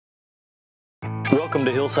Welcome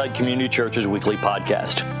to Hillside Community Church's weekly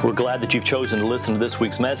podcast. We're glad that you've chosen to listen to this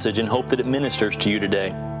week's message and hope that it ministers to you today.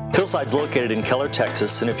 Hillside's located in Keller,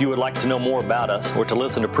 Texas, and if you would like to know more about us or to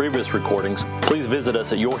listen to previous recordings, please visit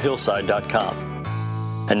us at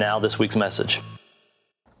yourhillside.com. And now this week's message.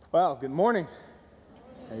 Well, good morning.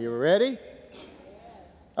 Are you ready?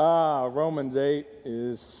 Romans 8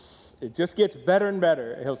 it just gets better and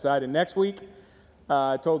better at Hillside. And next week,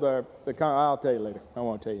 I told I'll tell you later. I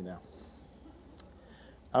won't tell you now.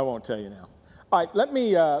 All right, let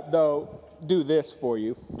me, though, do this for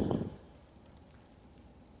you.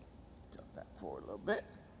 Jump that forward a little bit.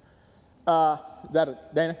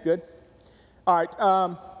 Dana, good? All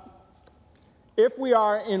right, if we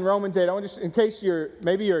are in Romans 8, I want in case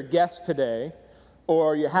maybe you're a guest today,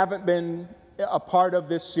 or you haven't been a part of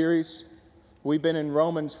this series. We've been in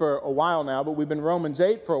Romans for a while now, but we've been in Romans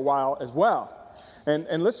 8 for a while as well.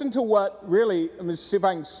 And listen to what really, let me see if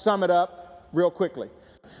I can sum it up real quickly.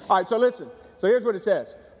 All right, so listen. So here's what it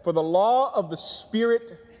says. For the law of the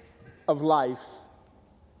Spirit of life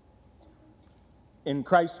in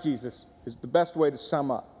Christ Jesus is the best way to sum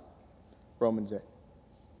up Romans 8.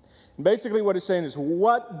 And basically what it's saying is,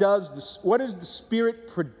 what is the Spirit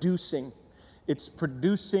producing? It's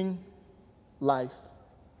producing life.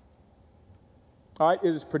 All right,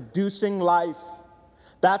 it is producing life.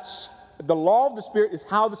 That's the law of the Spirit is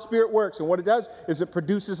how the Spirit works. And what it does is it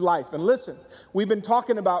produces life. And listen, we've been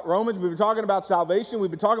talking about Romans. We've been talking about salvation.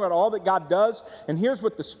 We've been talking about all that God does. And here's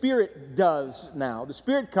what the Spirit does now. The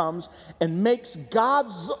Spirit comes and makes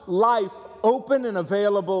God's life open and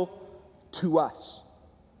available to us.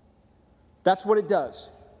 That's what it does.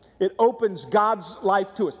 It opens God's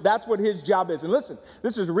life to us. That's what His job is. And listen,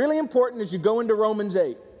 this is really important as you go into Romans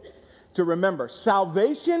 8 to remember.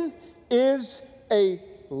 Salvation is a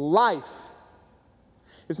life.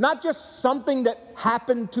 It's not just something that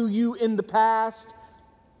happened to you in the past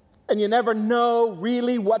and you never know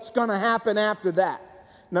really what's going to happen after that.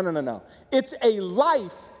 No. It's a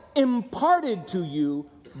life imparted to you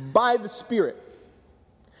by the Spirit.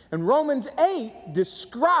 And Romans 8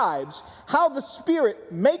 describes how the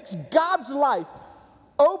Spirit makes God's life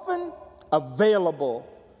open, available,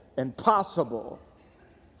 and possible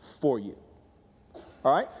for you.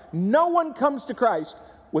 All right? No one comes to Christ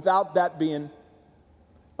without that being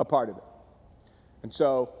a part of it. And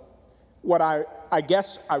so what I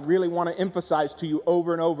guess I really want to emphasize to you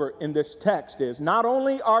over and over in this text is, not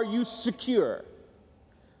only are you secure,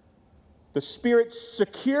 the Spirit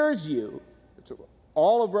secures you. It's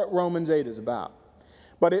all of what Romans 8 is about.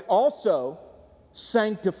 But it also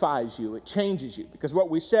sanctifies you. It changes you. Because what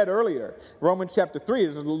we said earlier, Romans chapter 3,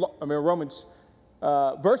 Romans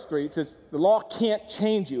verse 3, it says, the law can't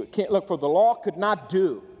change you. It can't, for the law could not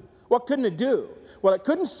do. What couldn't it do? Well, it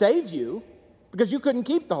couldn't save you because you couldn't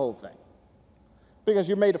keep the whole thing. Because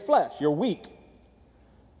you're made of flesh. You're weak.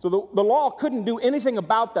 So the law couldn't do anything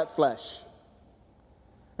about that flesh.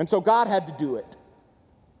 And so God had to do it.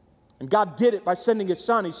 And God did it by sending His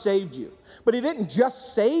Son. He saved you. But He didn't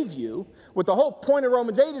just save you. What the whole point of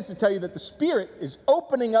Romans 8 is to tell you that the Spirit is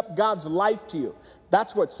opening up God's life to you.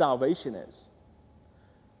 That's what salvation is.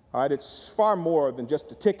 All right, it's far more than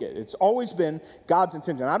just a ticket. It's always been God's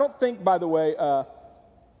intention. I don't think, by the way,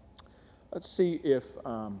 let's see if,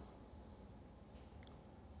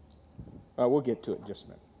 we'll get to it in just a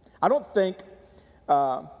minute.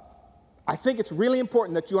 I think it's really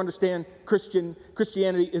important that you understand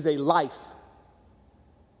Christianity is a life.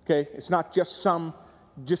 Okay, it's not just some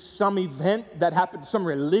event that happened, some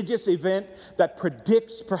religious event that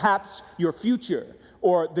predicts perhaps your future,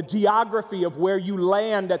 or the geography of where you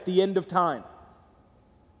land at the end of time.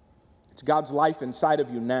 It's God's life inside of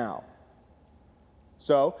you now.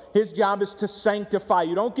 So, His job is to sanctify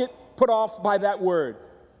you. Don't get put off by that word.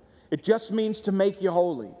 It just means to make you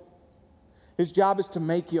holy. His job is to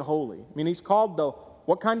make you holy. I mean, He's called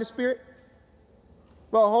what kind of Spirit?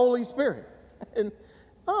 Well, Holy Spirit. And,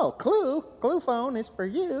 clue phone is for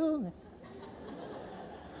you.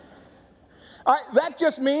 All right, that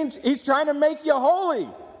just means He's trying to make you holy.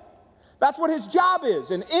 That's what His job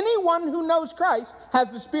is. And anyone who knows Christ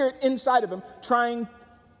has the Spirit inside of him trying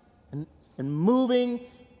and moving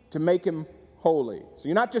to make him holy. So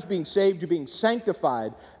you're not just being saved, you're being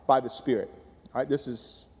sanctified by the Spirit. All right, this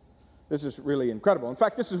is really incredible. In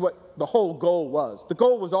fact, this is what the whole goal was. The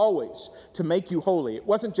goal was always to make you holy. It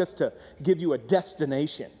wasn't just to give you a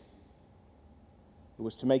destination. It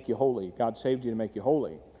was to make you holy. God saved you to make you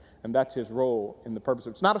holy. And that's His role in the purpose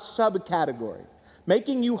of it. It's not a subcategory.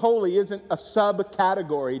 Making you holy isn't a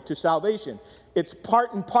subcategory to salvation. It's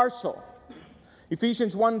part and parcel.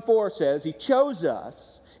 Ephesians 1:4 says, He chose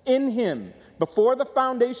us in Him before the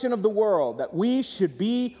foundation of the world that we should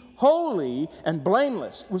be holy and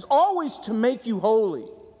blameless. It was always to make you holy.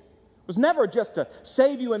 It was never just to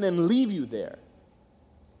save you and then leave you there.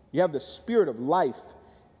 You have the Spirit of life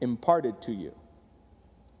imparted to you.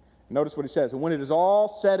 Notice what he says, and when it is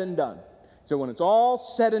all said and done. So when it's all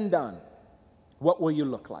said and done, what will you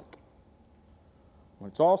look like?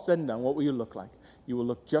 When it's all said and done, what will you look like? You will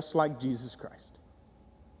look just like Jesus Christ.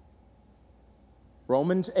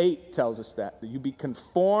 Romans 8 tells us that you be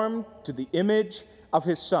conformed to the image of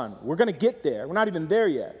his Son. We're going to get there. We're not even there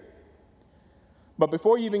yet. But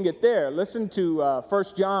before you even get there, listen to 1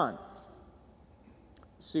 John.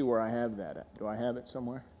 Let's see where I have that at. Do I have it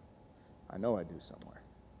somewhere? I know I do somewhere.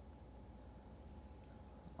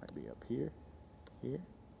 Might be up here, here,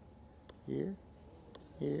 here,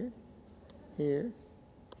 here, here.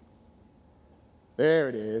 There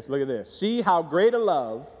it is. Look at this. See how great a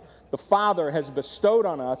love the Father has bestowed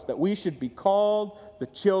on us that we should be called the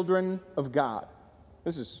children of God.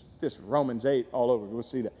 This is Romans 8 all over. We'll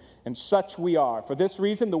see that. And such we are. For this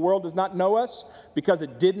reason, the world does not know us because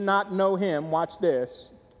it did not know him. Watch this.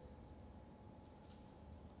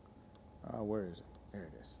 Where is it? There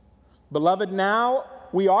it is. Beloved, now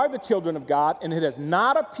we are the children of God, and it has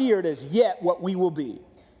not appeared as yet what we will be.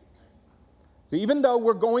 So even though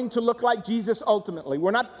we're going to look like Jesus ultimately,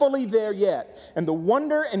 we're not fully there yet. And the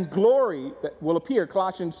wonder and glory that will appear,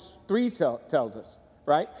 Colossians 3 tells us,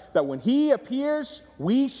 right? That when he appears,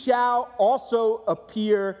 we shall also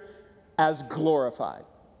appear as glorified.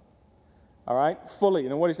 All right? Fully.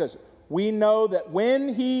 And what he says, we know that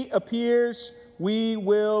when he appears, we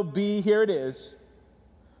will be, here it is,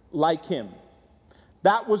 like him.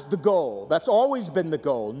 That was the goal. That's always been the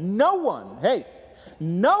goal. No one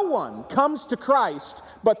comes to Christ,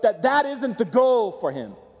 but that isn't the goal for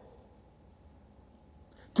him.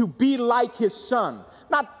 To be like his Son,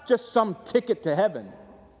 not just some ticket to heaven.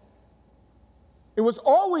 It was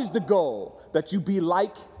always the goal that you be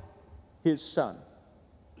like his Son.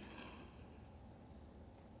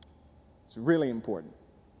 It's really important.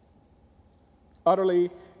 Utterly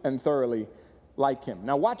and thoroughly like him.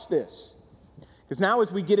 Now watch this. Because now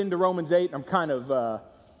as we get into Romans 8, I'm kind of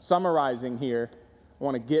summarizing here. I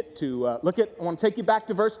want to get to, I want to take you back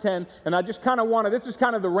to verse 10, and I just kind of want to, this is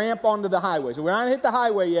kind of the ramp onto the highway. So we're not hit the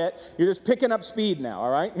highway yet. You're just picking up speed now, all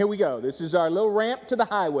right? Here we go. This is our little ramp to the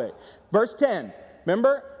highway. Verse 10.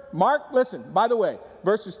 Remember? Mark, listen, by the way,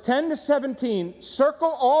 verses 10 to 17, circle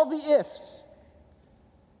all the ifs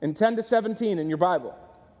in 10 to 17 in your Bible.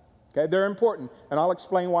 Okay, they're important, and I'll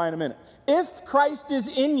explain why in a minute. If Christ is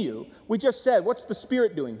in you, we just said, what's the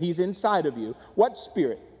Spirit doing? He's inside of you. What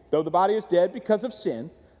Spirit? Though the body is dead because of sin.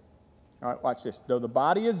 All right, watch this. Though the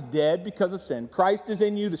body is dead because of sin, Christ is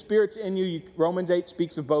in you, the Spirit's in you. Romans 8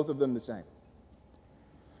 speaks of both of them the same.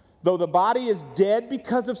 Though the body is dead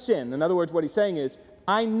because of sin. In other words, what he's saying is,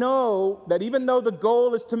 I know that even though the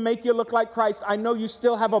goal is to make you look like Christ, I know you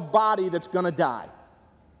still have a body that's going to die.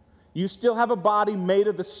 You still have a body made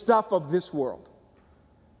of the stuff of this world.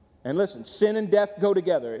 And listen, sin and death go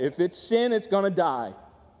together. If it's sin, it's going to die.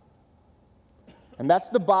 And that's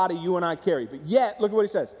the body you and I carry. But yet, look at what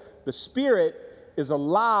he says. The Spirit is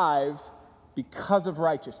alive because of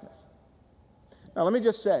righteousness. Now, let me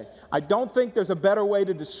just say, I don't think there's a better way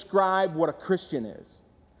to describe what a Christian is.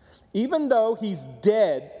 Even though he's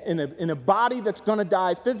dead in a body that's going to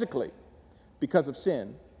die physically because of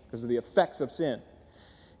sin, because of the effects of sin,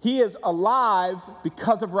 he is alive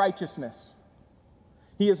because of righteousness.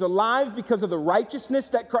 He is alive because of the righteousness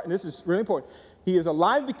that Christ, this is really important. He is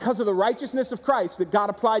alive because of the righteousness of Christ that God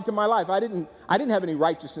applied to my life. I didn't have any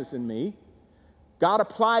righteousness in me. God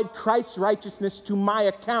applied Christ's righteousness to my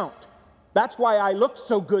account. That's why I look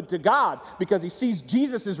so good to God, because he sees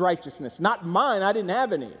Jesus' righteousness, not mine. I didn't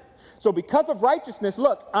have any. So because of righteousness,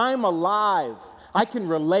 look, I'm alive. I can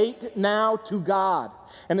relate now to God.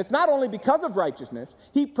 And it's not only because of righteousness,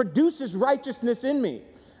 he produces righteousness in me.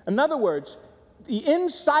 In other words, the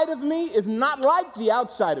inside of me is not like the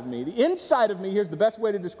outside of me. The inside of me, here's the best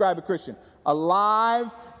way to describe a Christian,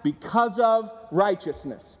 alive because of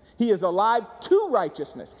righteousness. He is alive to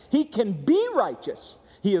righteousness. He can be righteous.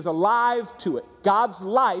 He is alive to it. God's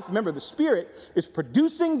life, remember, the Spirit is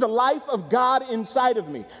producing the life of God inside of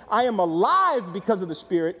me. I am alive because of the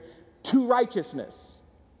Spirit to righteousness.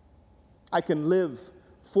 I can live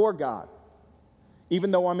for God,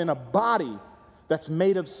 even though I'm in a body that's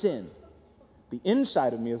made of sin. The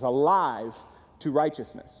inside of me is alive to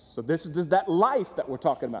righteousness. So this is that life that we're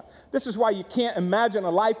talking about. This is why you can't imagine a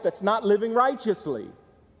life that's not living righteously.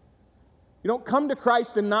 You don't come to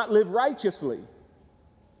Christ and not live righteously,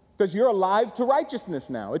 Because you're alive to righteousness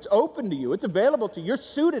now. It's open to you. It's available to you. You're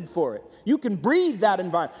suited for it. You can breathe that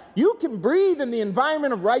environment. You can breathe in the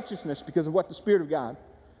environment of righteousness because of what the Spirit of God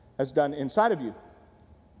has done inside of you.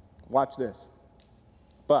 Watch this.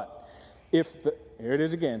 But here it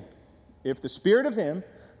is again. If the Spirit of Him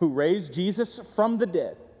who raised Jesus from the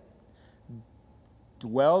dead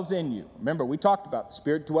dwells in you. Remember, we talked about the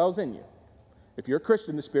Spirit dwells in you. If you're a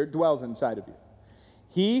Christian, the Spirit dwells inside of you.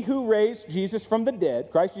 He who raised Jesus from the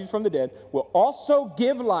dead, Christ Jesus from the dead, will also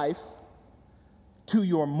give life to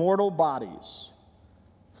your mortal bodies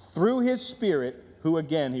through His Spirit, who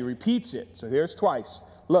again, He repeats it. So here's twice.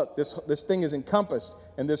 Look, this thing is encompassed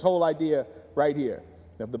in this whole idea right here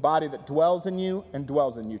of the body that dwells in you and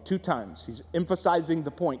dwells in you. 2 times. He's emphasizing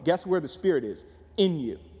the point. Guess where the Spirit is? In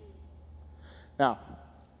you. Now,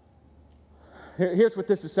 here's what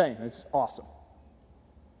this is saying. It's awesome.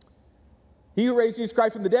 He who raised Jesus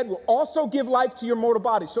Christ from the dead will also give life to your mortal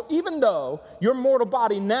body. So even though your mortal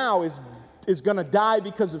body now is going to die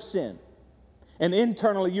because of sin, and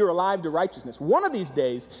internally you're alive to righteousness, one of these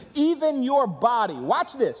days, even your body,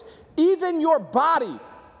 watch this, even your body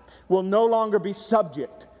will no longer be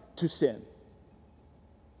subject to sin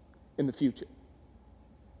in the future.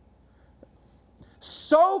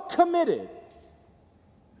 So committed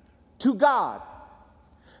to God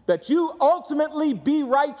that you ultimately be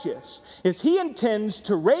righteous is He intends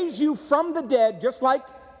to raise you from the dead, just like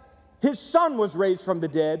His Son was raised from the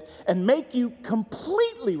dead, and make you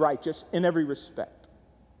completely righteous in every respect.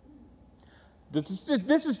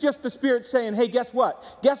 This is just the Spirit saying, hey, guess what?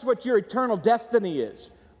 Guess what your eternal destiny is?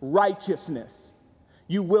 Righteousness.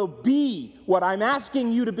 You will be what I'm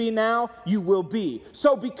asking you to be now, you will be.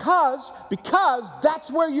 So because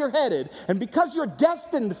that's where you're headed, and because you're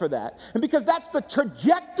destined for that, and because that's the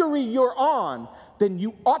trajectory you're on, then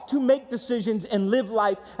you ought to make decisions and live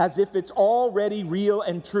life as if it's already real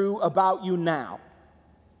and true about you now.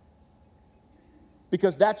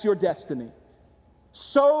 Because that's your destiny.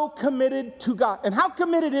 So committed to God. And how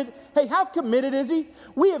committed is He?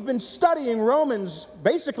 We have been studying Romans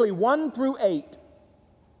basically 1 through 8.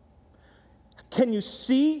 Can you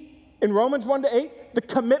see in Romans 1 to 8 the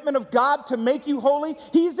commitment of God to make you holy?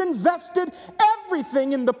 He's invested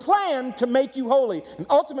everything in the plan to make you holy. And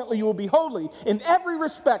ultimately you will be holy in every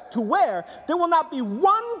respect, to where there will not be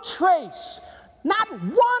one trace, not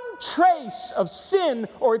one trace of sin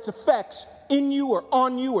or its effects in you or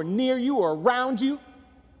on you or near you or around you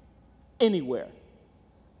anywhere.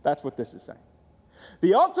 That's what this is saying.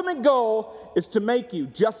 The ultimate goal is to make you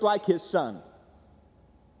just like His Son.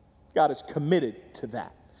 God is committed to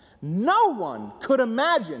that. No one could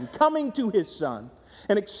imagine coming to His Son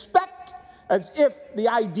and expect, as if the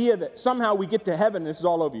idea that somehow we get to heaven, this is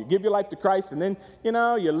all over. You give your life to Christ, and then,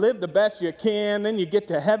 you live the best you can, then you get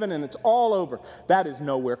to heaven, and it's all over. That is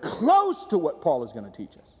nowhere close to what Paul is going to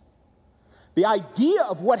teach us. The idea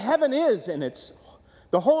of what heaven is, and it's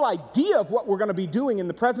the whole idea of what we're going to be doing in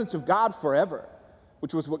the presence of God forever,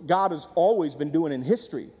 which was what God has always been doing in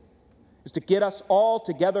history, is to get us all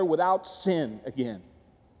together without sin again.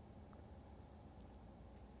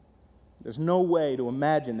 There's no way to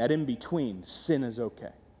imagine that in between sin is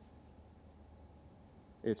okay.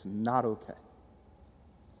 It's not okay.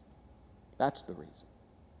 That's the reason.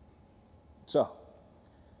 So,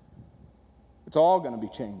 it's all going to be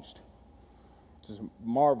changed. This is a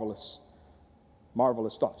marvelous,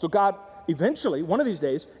 marvelous thought. So God, eventually, one of these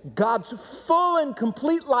days, God's full and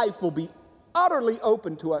complete life will be utterly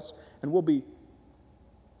open to us, and we'll be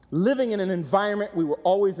living in an environment we were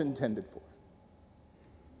always intended for.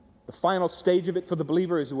 The final stage of it for the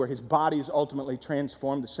believer is where his body is ultimately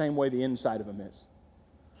transformed the same way the inside of him is.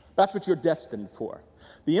 That's what you're destined for.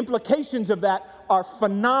 The implications of that are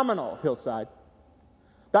phenomenal, Hillside.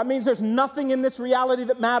 That means there's nothing in this reality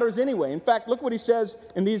that matters anyway. In fact, look what he says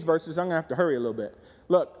in these verses. I'm going to have to hurry a little bit.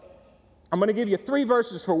 Look, I'm going to give you three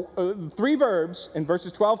verbs in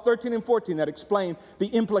verses 12, 13, and 14 that explain the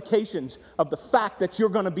implications of the fact that you're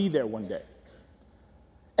going to be there one day.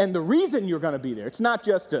 And the reason you're going to be there, it's not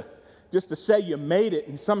just to say you made it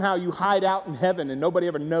and somehow you hide out in heaven and nobody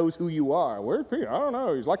ever knows who you are. Where's Peter? I don't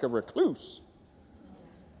know. He's like a recluse.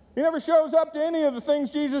 He never shows up to any of the things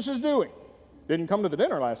Jesus is doing. Didn't come to the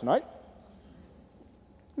dinner last night.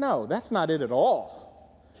 No, that's not it at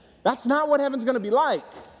all. That's not what heaven's going to be like.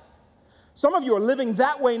 Some of you are living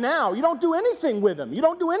that way now. You don't do anything with him. You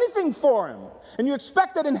don't do anything for him. And you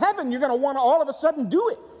expect that in heaven you're going to want to all of a sudden do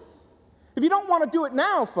it. If you don't want to do it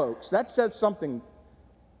now, folks, that says something.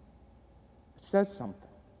 It says something.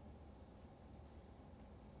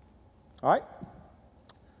 All right?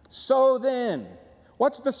 So then,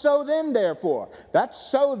 What's the so then there for? That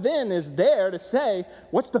so then is there to say,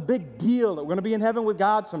 what's the big deal that we're going to be in heaven with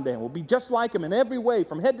God someday? And we'll be just like him in every way,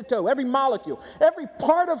 from head to toe, every molecule, every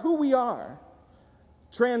part of who we are,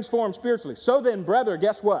 transformed spiritually. So then, brother,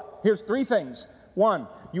 guess what? Here's 3 things. 1,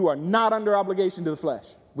 you are not under obligation to the flesh.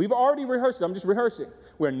 We've already rehearsed it. I'm just rehearsing.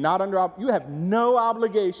 We're not you have no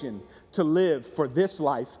obligation to live for this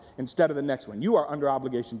life instead of the next one. You are under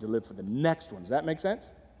obligation to live for the next one. Does that make sense?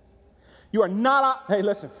 You are not, hey,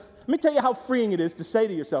 listen, let me tell you how freeing it is to say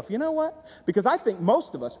to yourself, you know what? Because I think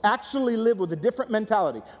most of us actually live with a different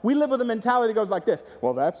mentality. We live with a mentality that goes like this.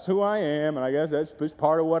 Well, that's who I am, and I guess that's just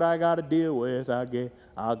part of what I got to deal with, I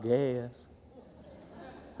guess.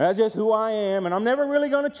 That's just who I am, and I'm never really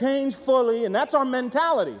going to change fully, and that's our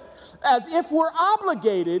mentality. As if we're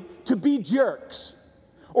obligated to be jerks,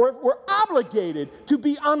 or if we're obligated to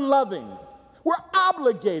be unloving. We're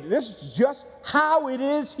obligated. This is just how it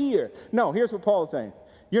is here. No, here's what Paul is saying.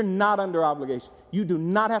 You're not under obligation. You do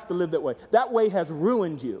not have to live that way. That way has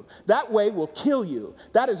ruined you. That way will kill you.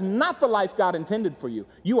 That is not the life God intended for you.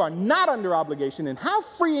 You are not under obligation. And how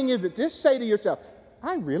freeing is it to just say to yourself,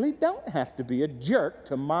 I really don't have to be a jerk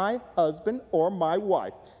to my husband or my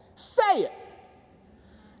wife. Say it.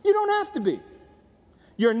 You don't have to be.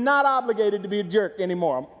 You're not obligated to be a jerk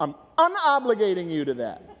anymore. I'm unobligating you to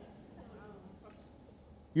that.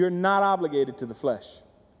 You're not obligated to the flesh.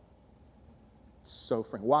 So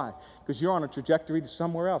freeing. Why? Because you're on a trajectory to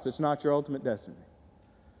somewhere else. It's not your ultimate destiny.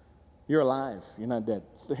 You're alive. You're not dead.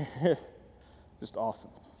 Just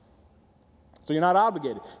awesome. So you're not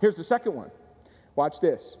obligated. Here's the second one. Watch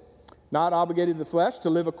this. Not obligated to the flesh, to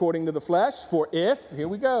live according to the flesh. For if, here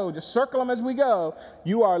we go, just circle them as we go,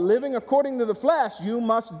 you are living according to the flesh, you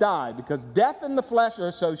must die, because death and the flesh are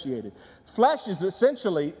associated. Flesh is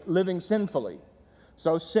essentially living sinfully.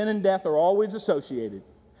 So sin and death are always associated.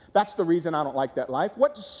 That's the reason I don't like that life.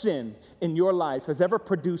 What sin in your life has ever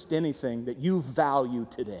produced anything that you value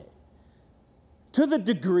today? To the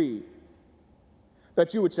degree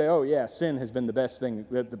that you would say, oh yeah, sin has been the best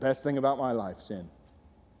thing about my life, sin.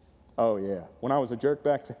 Oh yeah, when I was a jerk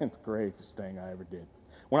back then, the greatest thing I ever did.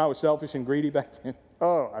 When I was selfish and greedy back then,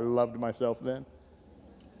 oh, I loved myself then.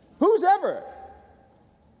 Who's ever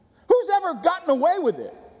gotten away with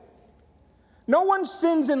it? No one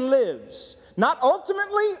sins and lives, not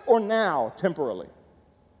ultimately or now, temporally.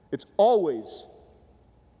 It's always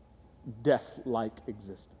death-like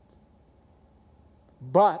existence.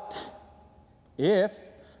 But if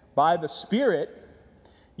by the Spirit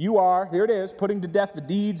you are, here it is, putting to death the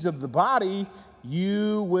deeds of the body,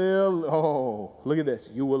 you will, look at this,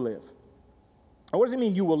 you will live. Now, what does it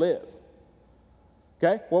mean you will live?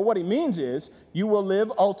 Okay, well, what he means is you will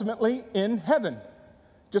live ultimately in heaven.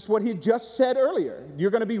 Just what he just said earlier. You're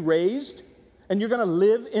going to be raised and you're going to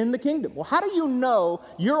live in the kingdom. Well, how do you know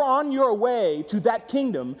you're on your way to that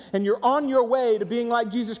kingdom and you're on your way to being like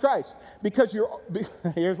Jesus Christ? Because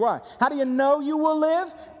here's why. How do you know you will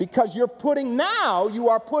live? Because you are putting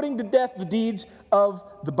to death the deeds of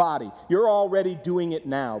the body. You're already doing it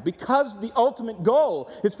now. Because the ultimate goal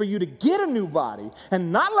is for you to get a new body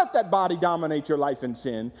and not let that body dominate your life in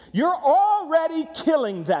sin. You're already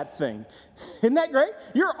killing that thing. Isn't that great?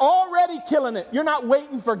 You're already killing it. You're not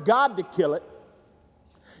waiting for God to kill it.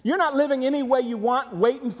 You're not living any way you want,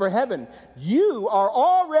 waiting for heaven. You are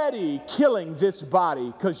already killing this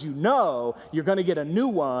body because you know you're going to get a new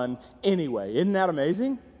one anyway. Isn't that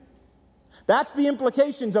amazing? That's the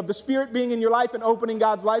implications of the Spirit being in your life and opening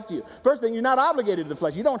God's life to you. First thing, you're not obligated to the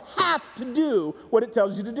flesh. You don't have to do what it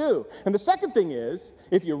tells you to do. And the second thing is,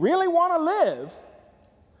 if you really want to live,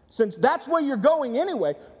 since that's where you're going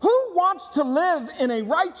anyway, who wants to live in a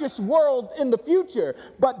righteous world in the future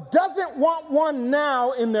but doesn't want one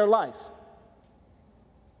now in their life?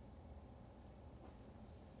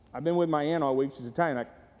 I've been with my aunt all week. She's Italian.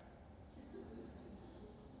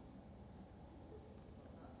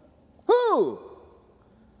 Who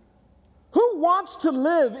wants to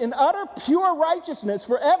live in utter pure righteousness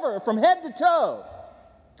forever from head to toe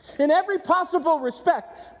in every possible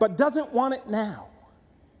respect but doesn't want it now?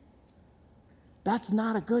 That's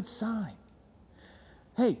not a good sign.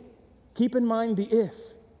 Hey, keep in mind the if.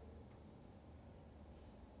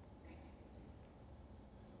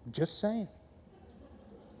 Just saying.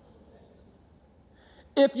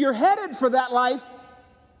 If you're headed for that life,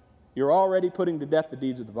 you're already putting to death the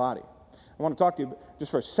deeds of the body. I want to talk to you just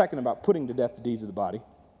for a second about putting to death the deeds of the body.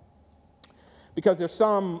 Because there's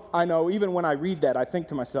some, I know, even when I read that, I think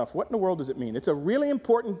to myself, what in the world does it mean? It's a really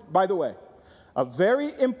important, by the way, a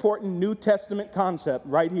very important New Testament concept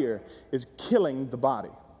right here is killing the body.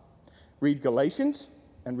 Read Galatians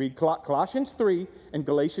and read Colossians 3 and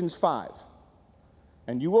Galatians 5.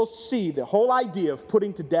 And you will see the whole idea of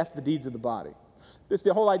putting to death the deeds of the body. This is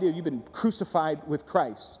the whole idea of you've been crucified with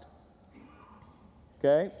Christ.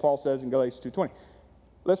 Okay? Paul says in Galatians 2:20.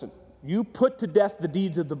 Listen, you put to death the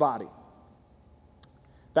deeds of the body.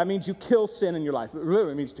 That means you kill sin in your life. It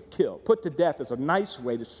literally means to kill. Put to death is a nice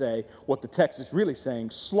way to say what the text is really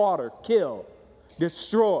saying. Slaughter, kill,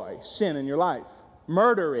 destroy sin in your life.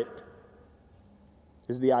 Murder it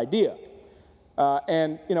is the idea.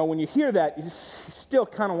 And, when you hear that, you still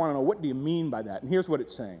kind of want to know, what do you mean by that? And here's what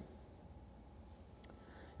it's saying.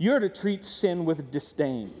 You're to treat sin with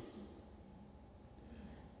disdain.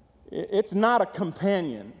 It's not a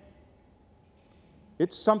companion.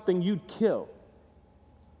 It's something you'd kill.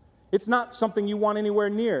 It's not something you want anywhere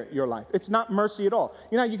near your life. It's not mercy at all.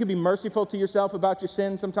 You can be merciful to yourself about your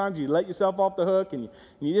sin sometimes. You let yourself off the hook and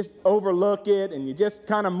you just overlook it and you just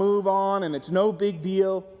kind of move on and it's no big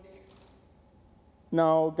deal.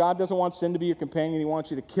 No, God doesn't want sin to be your companion. He wants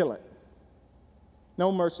you to kill it. No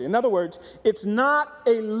mercy. In other words, it's not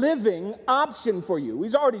a living option for you.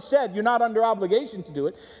 He's already said you're not under obligation to do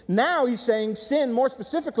it. Now he's saying sin, more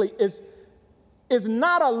specifically, is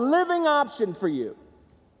not a living option for you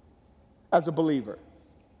as a believer.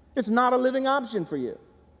 It's not a living option for you.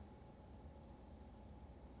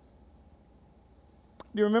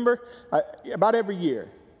 Do you remember? About every year,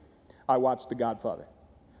 I watch The Godfather.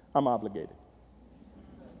 I'm obligated.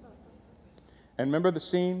 And remember the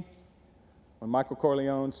scene when Michael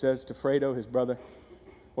Corleone says to Fredo, his brother,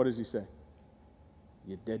 what does he say?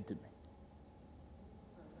 You're dead to me.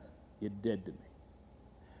 You're dead to me.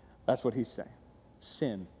 That's what he's saying.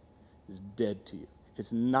 Sin is dead to you.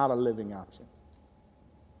 It's not a living option.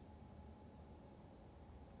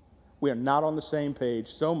 We are not on the same page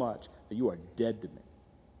so much that you are dead to me.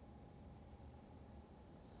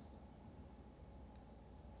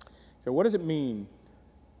 So what does it mean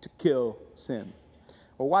to kill sin?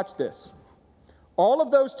 Well, watch this. All of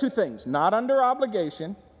those two things, not under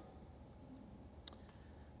obligation,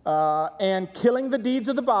 and killing the deeds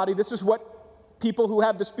of the body, this is what people who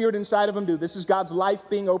have the Spirit inside of them do. This is God's life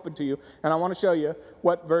being open to you. And I want to show you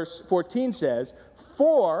what verse 14 says.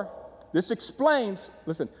 This explains,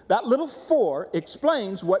 listen, that little for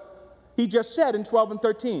explains what he just said in 12 and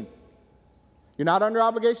 13. You're not under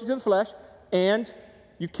obligation to the flesh, and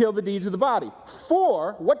you kill the deeds of the body.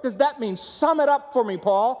 What does that mean? Sum it up for me,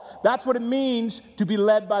 Paul. That's what it means to be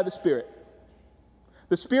led by the Spirit.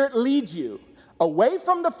 The Spirit leads you away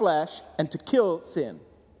from the flesh and to kill sin.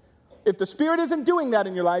 If the Spirit isn't doing that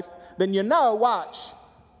in your life, then watch,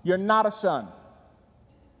 you're not a son.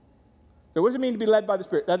 So what does it mean to be led by the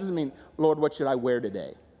Spirit? That doesn't mean, Lord, what should I wear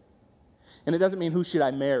today? And it doesn't mean who should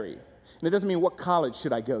I marry? And it doesn't mean what college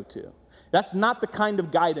should I go to? That's not the kind of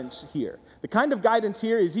guidance here. The kind of guidance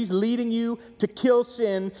here is he's leading you to kill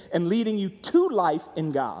sin and leading you to life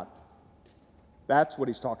in God. That's what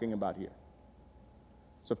he's talking about here.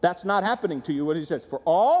 So if that's not happening to you, what he says, for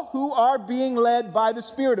all who are being led by the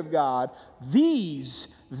Spirit of God, these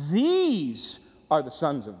are the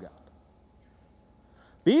sons of God.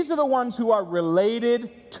 These are the ones who are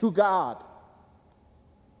related to God.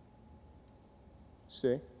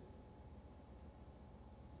 See?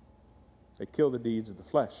 They kill the deeds of the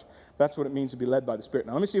flesh. That's what it means to be led by the Spirit.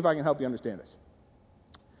 Now, let me see if I can help you understand this.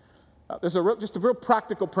 There's just a real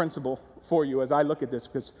practical principle for you as I look at this,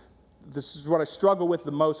 because this is what I struggle with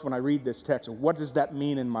the most when I read this text. What does that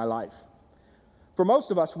mean in my life? For most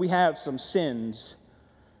of us, we have some sins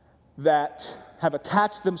that have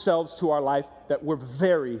attached themselves to our life that we're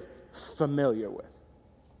very familiar with.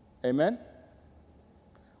 Amen?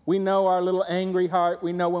 We know our little angry heart.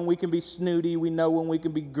 We know when we can be snooty. We know when we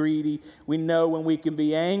can be greedy. We know when we can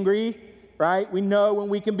be angry, right? We know when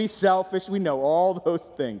we can be selfish. We know all those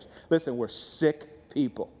things. Listen, we're sick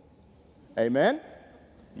people. Amen?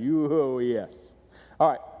 Oh, yes. All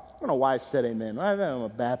right. I don't know why I said amen. I think I'm a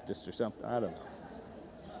Baptist or something. I don't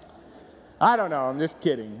know. I'm just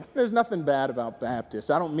kidding. There's nothing bad about Baptists.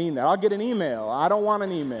 I don't mean that. I'll get an email. I don't want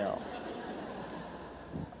an email.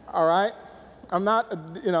 All right? I'm not,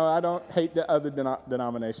 I don't hate the other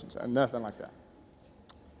denominations. Nothing like that.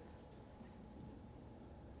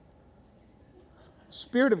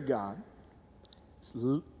 Spirit of God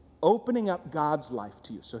is opening up God's life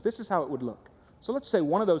to you. So this is how it would look. So let's say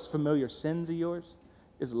one of those familiar sins of yours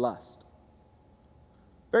is lust.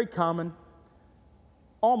 Very common,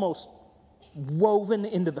 almost woven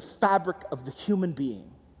into the fabric of the human being.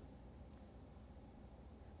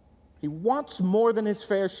 He wants more than his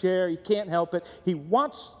fair share. He can't help it. He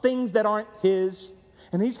wants things that aren't his.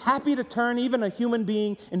 And he's happy to turn even a human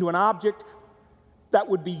being into an object that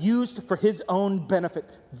would be used for his own benefit.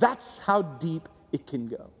 That's how deep it can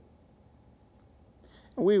go.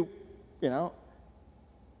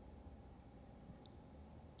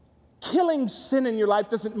 killing sin in your life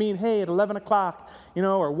doesn't mean, hey, at 11 o'clock,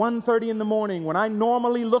 or 1:30 in the morning, when I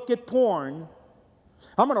normally look at porn,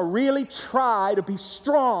 I'm going to really try to be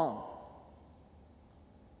strong.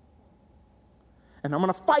 And I'm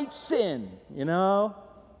going to fight sin, No.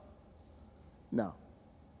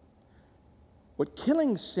 What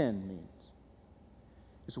killing sin means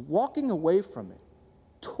is walking away from it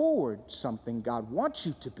toward something God wants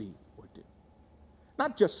you to be or do.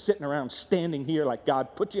 Not just sitting around standing here like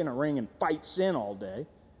God put you in a ring and fight sin all day.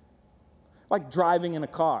 Like driving in a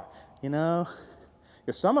car,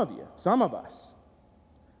 Some of us,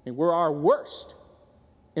 we're our worst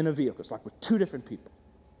in a vehicle. It's like with two different people.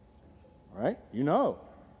 All right?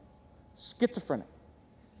 Schizophrenic.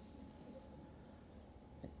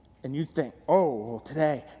 And you think,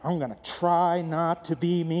 today I'm going to try not to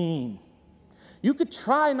be mean. You could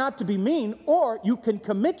try not to be mean, or you can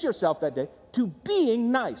commit yourself that day to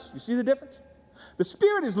being nice. You see the difference? The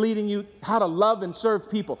Spirit is leading you how to love and serve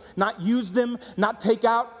people, not use them, not take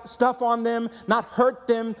out stuff on them, not hurt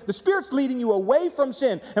them. The Spirit's leading you away from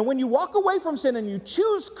sin. And when you walk away from sin and you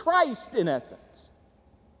choose Christ, in essence,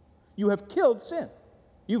 you have killed sin.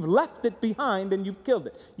 You've left it behind and you've killed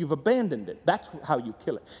it. You've abandoned it. That's how you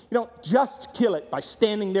kill it. You don't just kill it by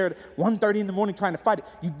standing there at 1:30 in the morning trying to fight it.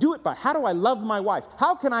 You do it by, how do I love my wife?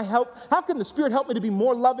 How can I help? How can the Spirit help me to be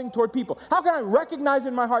more loving toward people? How can I recognize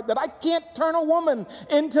in my heart that I can't turn a woman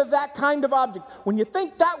into that kind of object? When you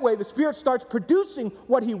think that way, the Spirit starts producing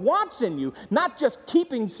what He wants in you, not just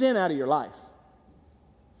keeping sin out of your life.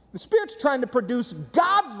 The Spirit's trying to produce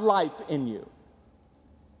God's life in you.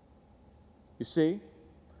 You see?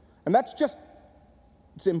 And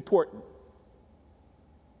it's important.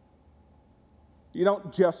 You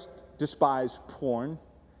don't just despise porn.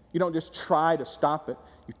 You don't just try to stop it.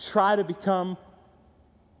 You try to become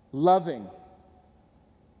loving.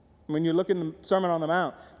 When you look in the Sermon on the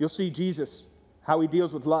Mount, you'll see Jesus, how He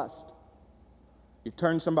deals with lust. You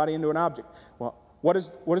turn somebody into an object. Well, what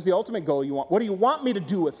is the ultimate goal you want? What do you want me to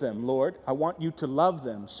do with them, Lord? I want you to love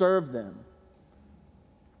them, serve them,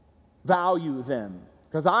 value them.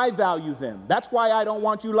 Because I value them. That's why I don't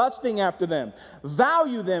want you lusting after them.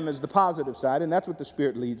 Value them is the positive side, and that's what the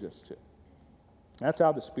Spirit leads us to. That's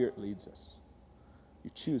how the Spirit leads us.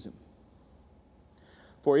 You choose Him.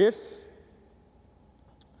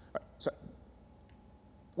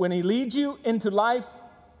 When He leads you into life,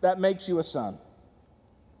 that makes you a son.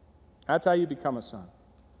 That's how you become a son.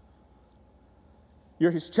 You're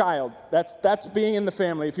His child. That's being in the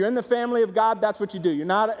family. If you're in the family of God, that's what you do.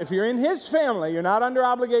 If you're in His family, you're not under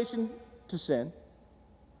obligation to sin.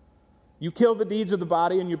 You kill the deeds of the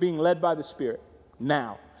body and you're being led by the Spirit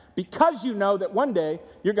now. Because you know that one day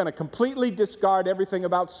you're going to completely discard everything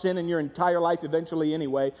about sin in your entire life eventually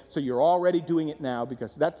anyway, so you're already doing it now,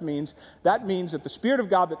 because that means that the Spirit of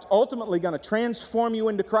God that's ultimately going to transform you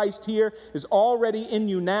into Christ here is already in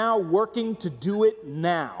you now, working to do it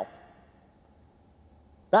now.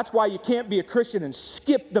 That's why you can't be a Christian and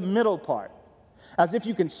skip the middle part. As if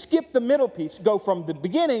you can skip the middle piece, go from the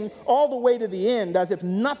beginning all the way to the end as if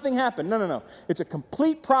nothing happened. No. It's a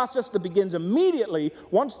complete process that begins immediately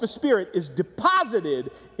once the Spirit is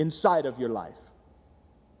deposited inside of your life.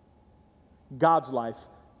 God's life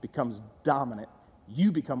becomes dominant.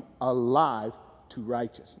 You become alive to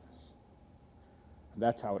righteousness. And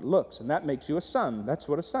that's how it looks. And that makes you a son. That's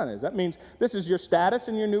what a son is. That means this is your status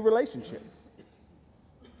in your new relationship.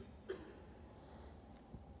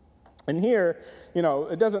 And here,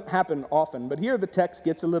 it doesn't happen often, but here the text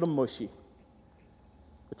gets a little mushy.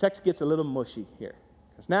 The text gets a little mushy here.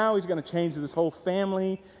 Because now he's going to change this whole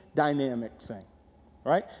family dynamic thing.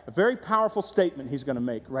 Right? A very powerful statement he's going to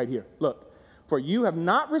make right here. Look, for you have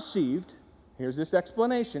not received, here's this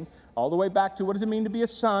explanation, all the way back to what does it mean to be a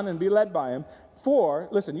son and be led by Him.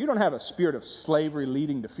 Listen, you don't have a spirit of slavery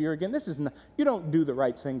leading to fear again. You don't do the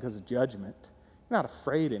right thing because of judgment. You're not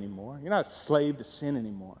afraid anymore. You're not a slave to sin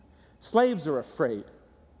anymore. Slaves are afraid.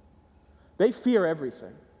 They fear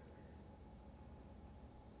everything.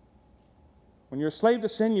 When you're a slave to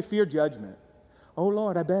sin, you fear judgment. Oh,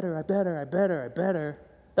 Lord, I better.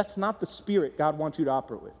 That's not the spirit God wants you to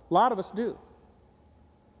operate with. A lot of us do.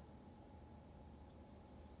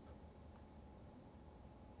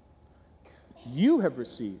 You have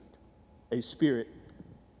received a spirit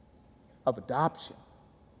of adoption.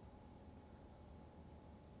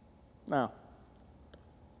 Now,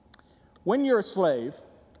 when you're a slave,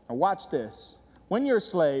 and watch this, when you're a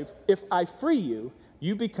slave, if I free you,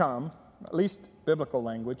 you become, at least biblical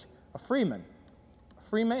language, a freeman, a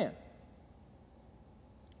free man.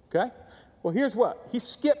 Okay? Well, here's what. He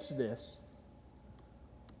skips this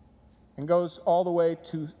and goes all the way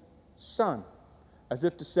to son, as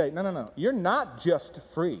if to say, no, you're not just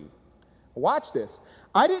free. Watch this.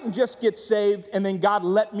 I didn't just get saved and then God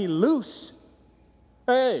let me loose.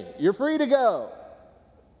 Hey, you're free to go.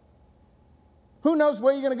 Who knows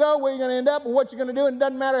where you're going to go, where you're going to end up, or what you're going to do, and it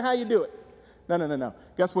doesn't matter how you do it. No.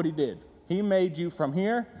 Guess what he did? He made you from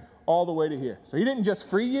here all the way to here. So he didn't just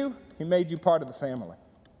free you, he made you part of the family.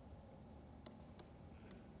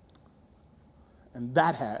 And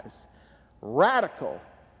that has radical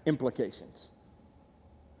implications.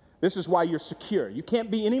 This is why you're secure. You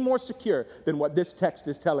can't be any more secure than what this text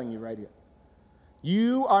is telling you right here.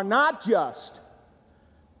 You are not just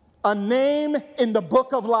a name in the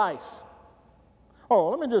book of life. Oh,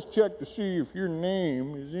 let me just check to see if your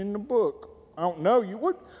name is in the book. I don't know you.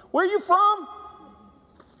 Where are you from?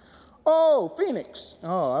 Oh, Phoenix.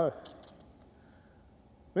 Oh,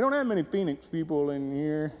 we don't have many Phoenix people in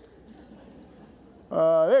here.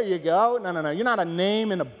 There you go. No. You're not a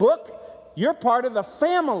name in a book. You're part of the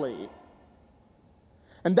family.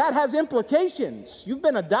 And that has implications. You've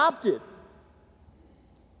been adopted.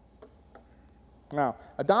 Now,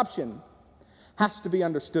 adoption has to be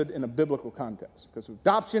understood in a biblical context, because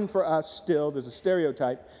adoption for us still, there's a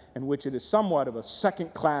stereotype in which it is somewhat of a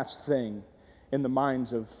second-class thing in the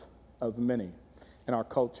minds of many in our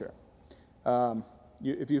culture.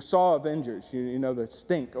 If you saw Avengers, you know the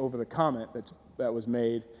stink over the comment that was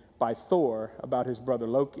made by Thor about his brother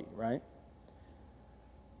Loki, right?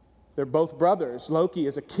 They're both brothers. Loki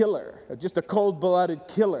is a killer, just a cold-blooded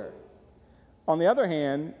killer. On the other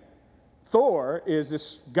hand, Thor is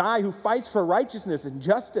this guy who fights for righteousness and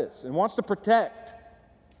justice and wants to protect.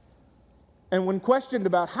 And when questioned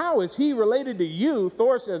about how is he related to you,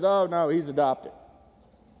 Thor says, oh, no, he's adopted.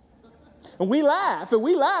 And we laugh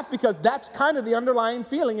because that's kind of the underlying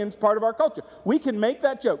feeling in part of our culture. We can make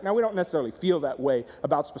that joke. Now, we don't necessarily feel that way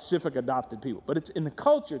about specific adopted people, but it's in the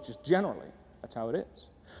culture just generally. That's how it is.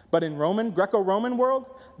 But in Greco-Roman world,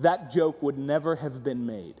 that joke would never have been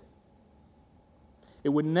made. It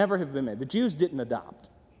would never have been made. The Jews didn't adopt.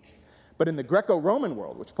 But in the Greco-Roman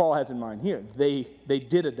world, which Paul has in mind here, they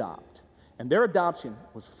did adopt. And their adoption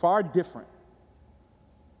was far different.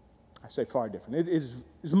 I say far different. It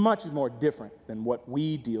is much more different than what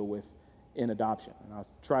we deal with in adoption. And I'll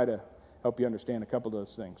try to help you understand a couple of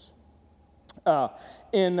those things.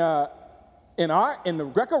 In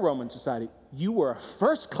the Greco-Roman society, you were a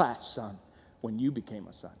first-class son when you became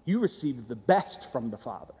a son. You received the best from the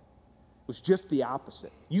Father. It was just the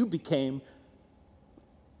opposite. You became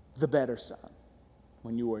the better son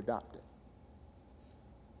when you were adopted.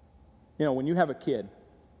 You know, when you have a kid,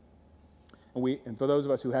 and for those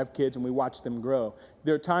of us who have kids and we watch them grow,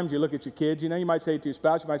 there are times you look at your kids, you know, you might say it to your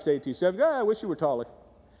spouse, you might say it to yourself, I wish you were taller.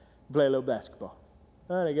 Play a little basketball.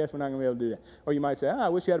 Well, I guess we're not going to be able to do that. Or you might say, I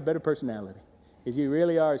wish you had a better personality. Because you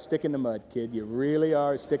really are a stick in the mud, kid. You really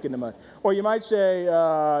are a stick in the mud. Or you might say,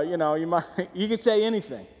 you could say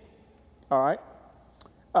anything. All right?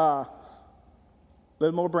 A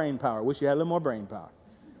little more brain power. Wish you had a little more brain power.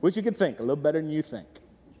 Wish you could think a little better than you think.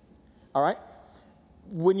 All right?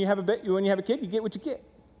 When you have a kid, you get what you get.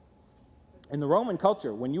 In the Roman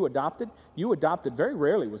culture, when you adopted very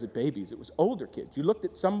rarely was it babies. It was older kids. You looked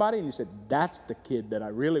at somebody and you said, that's the kid that I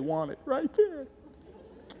really wanted right there.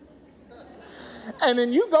 And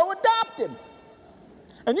then you go adopt him.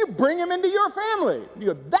 And you bring him into your family. You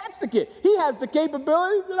go, that's the kid. He has the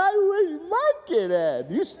capabilities that I wish my kid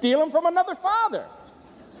had. You steal him from another father.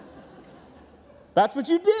 That's what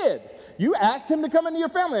you did. You asked him to come into your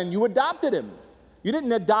family and you adopted him. You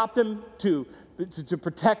didn't adopt him to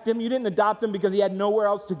protect him. You didn't adopt him because he had nowhere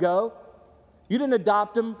else to go. You didn't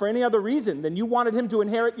adopt him for any other reason than you wanted him to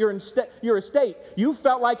inherit your estate. You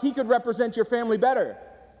felt like he could represent your family better.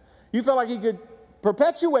 You felt like he could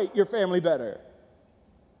perpetuate your family better.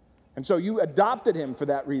 And so you adopted him for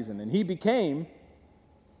that reason, and he became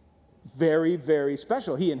very, very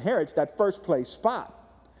special. He inherits that first place spot,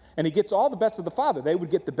 and he gets all the best of the Father. They would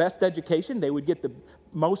get the best education. They would get the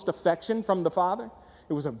most affection from the Father.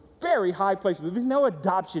 It was a very high place. There was no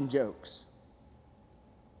adoption jokes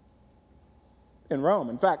in Rome.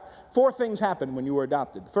 In fact, 4 things happened when you were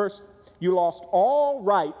adopted. First, you lost all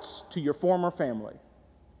rights to your former family.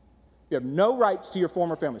 You have no rights to your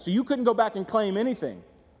former family. So you couldn't go back and claim anything.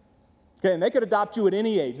 Okay, and they could adopt you at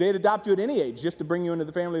any age. They'd adopt you at any age just to bring you into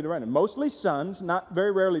the family to run. And mostly sons, not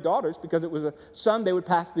very rarely daughters, because it was a son they would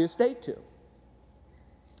pass the estate to.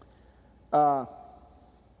 And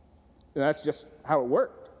that's just how it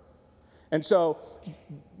worked. And so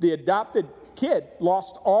the adopted kid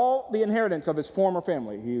lost all the inheritance of his former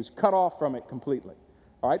family. He was cut off from it completely.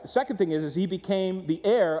 All right, the second thing is he became the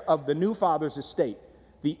heir of the new father's estate.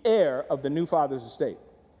 the heir of the new father's estate.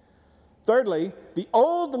 Thirdly, the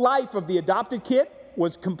old life of the adopted kid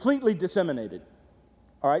was completely disseminated.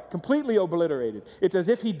 All right, completely obliterated. It's as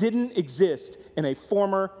if he didn't exist in a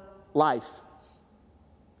former life.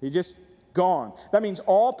 He just gone. That means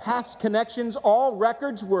all past connections, all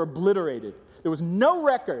records were obliterated. There was no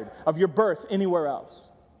record of your birth anywhere else.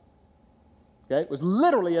 Okay? It was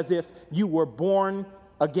literally as if you were born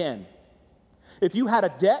again. If you had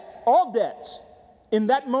a debt, all debts in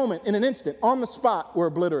that moment, in an instant, on the spot, were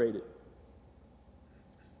obliterated.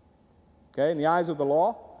 Okay? In the eyes of the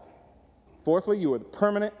law. Fourthly, you were the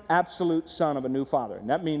permanent, absolute son of a new father. And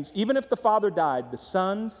that means even if the father died, the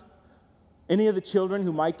sons, any of the children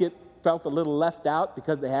who might felt a little left out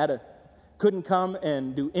because they couldn't come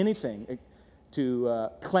and do anything to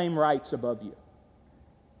claim rights above you.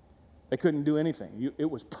 They couldn't do anything. It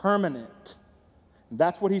was permanent. And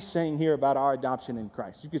that's what he's saying here about our adoption in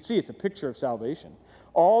Christ. You can see it's a picture of salvation.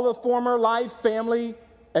 All the former life, family,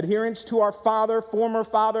 adherence to our former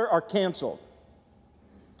father, are canceled.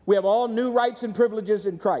 We have all new rights and privileges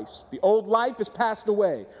in Christ. The old life has passed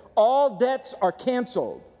away. All debts are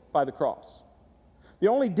canceled by the cross. The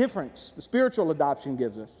only difference the spiritual adoption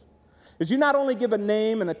gives us is you not only give a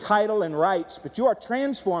name and a title and rights, but you are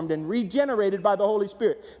transformed and regenerated by the Holy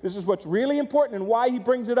Spirit. This is what's really important and why he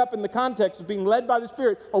brings it up in the context of being led by the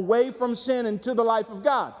Spirit away from sin into the life of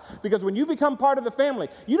God. Because when you become part of the family,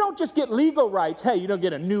 you don't just get legal rights. Hey, you don't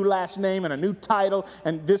get a new last name and a new title,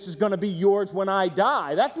 and this is going to be yours when I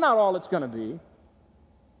die. That's not all it's going to be.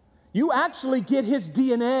 You actually get his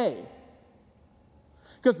DNA.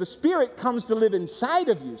 Because the Spirit comes to live inside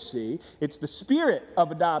of you, see? It's the Spirit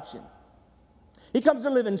of adoption. He comes to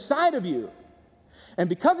live inside of you. And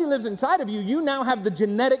because he lives inside of you, you now have the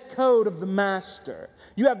genetic code of the master.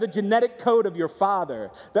 You have the genetic code of your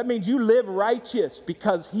father. That means you live righteous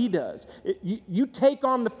because he does. You take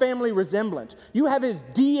on the family resemblance. You have his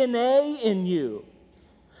DNA in you.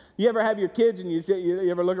 You ever have your kids and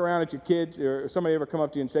you ever look around at your kids, or somebody ever come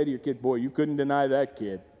up to you and say to your kid, boy, you couldn't deny that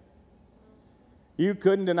kid. You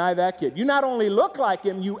couldn't deny that kid. You not only look like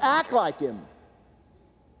him, you act like him.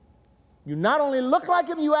 You not only look like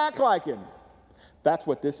him, you act like him. That's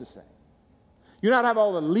what this is saying. You not have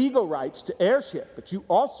all the legal rights to heirship, but you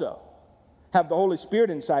also have the Holy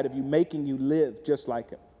Spirit inside of you making you live just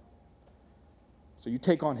like him. So you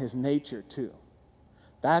take on his nature too.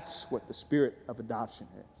 That's what the spirit of adoption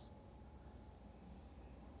is.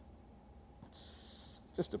 It's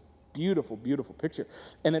just a beautiful, beautiful picture.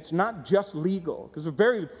 And it's not just legal, because it's a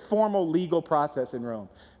very formal legal process in Rome.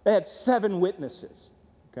 They had 7 witnesses,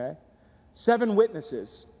 okay? 7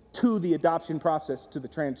 witnesses to the adoption process, to the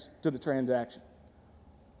transaction.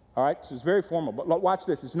 All right, so it's very formal. But watch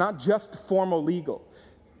this. It's not just formal legal.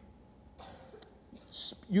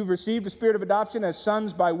 You've received the spirit of adoption as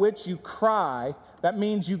sons by which you cry. That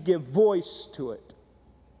means you give voice to it.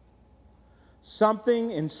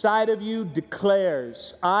 Something inside of you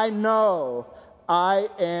declares, I know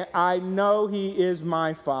he is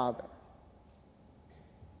my father.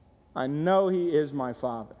 I know he is my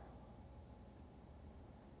father.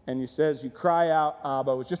 And he says, you cry out,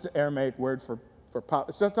 Abba. It's just an Aramaic word for pop.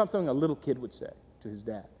 It's not something a little kid would say to his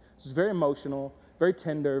dad. This is very emotional, very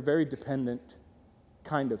tender, very dependent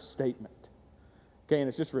kind of statement. Okay, and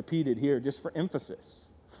it's just repeated here just for emphasis.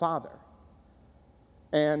 Father.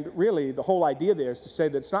 And really, the whole idea there is to say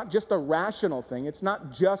that it's not just a rational thing. It's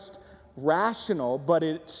not just rational, but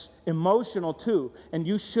it's emotional too. And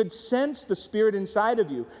you should sense the Spirit inside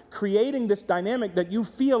of you, creating this dynamic that you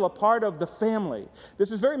feel a part of the family.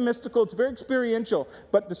 This is very mystical. It's very experiential.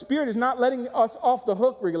 But the Spirit is not letting us off the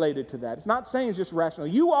hook related to that. It's not saying it's just rational.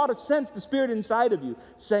 You ought to sense the Spirit inside of you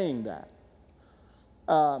saying that.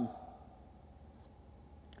 In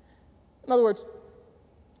other words,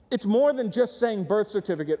 it's more than just saying birth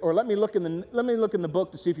certificate or let me look in the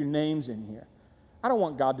book to see if your name's in here. I don't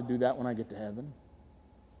want God to do that when I get to heaven.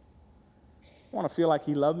 I want to feel like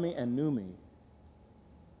he loved me and knew me.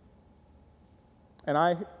 And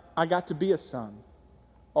I got to be a son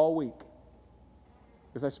all week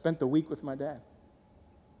because I spent the week with my dad.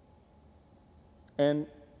 And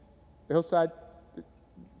Hillside,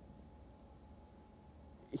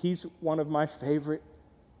 he's one of my favorite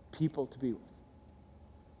people to be with.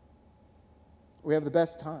 We have the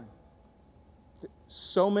best time.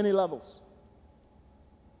 So many levels.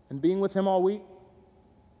 And being with him all week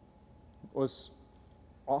was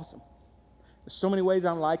awesome. There's so many ways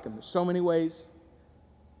I'm like him. There's so many ways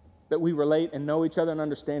that we relate and know each other and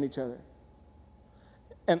understand each other.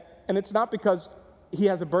 And it's not because he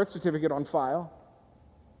has a birth certificate on file.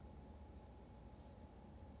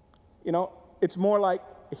 You know, it's more like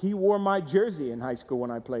he wore my jersey in high school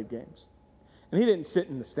when I played games. And he didn't sit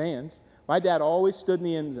in the stands. My dad always stood in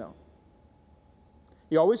the end zone.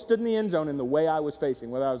 He always stood in the end zone in the way I was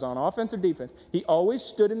facing, whether I was on offense or defense. He always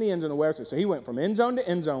stood in the end zone the way I was facing. So he went from end zone to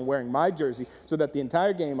end zone wearing my jersey so that the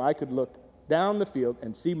entire game I could look down the field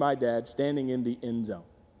and see my dad standing in the end zone.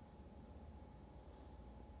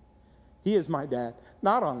 He is my dad,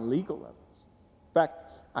 not on legal levels. In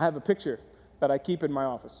fact, I have a picture that I keep in my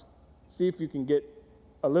office. See if you can get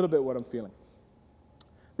a little bit what I'm feeling.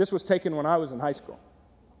 This was taken when I was in high school.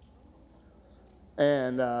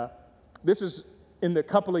 And this is in the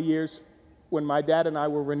couple of years when my dad and I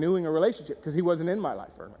were renewing a relationship because he wasn't in my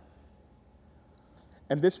life earlier.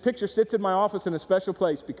 And this picture sits in my office in a special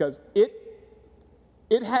place because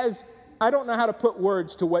it has, I don't know how to put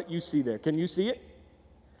words to what you see there. Can you see it?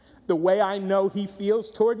 The way I know he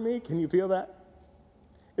feels toward me, can you feel that?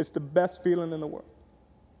 It's the best feeling in the world.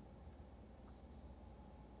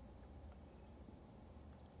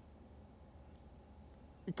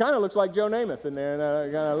 It kind of looks like Joe Namath in there,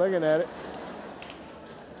 and kind of looking at it.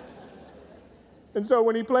 And so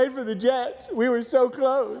when he played for the Jets, we were so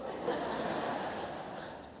close.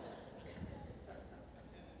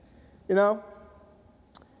 You know,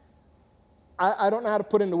 I don't know how to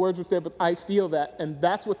put into words what's there, but I feel that, and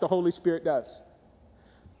that's what the Holy Spirit does.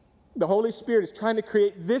 The Holy Spirit is trying to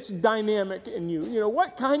create this dynamic in you. You know,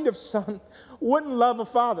 what kind of son wouldn't love a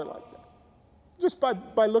father like that? Just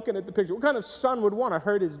by looking at the picture. What kind of son would want to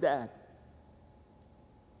hurt his dad?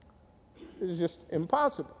 It's just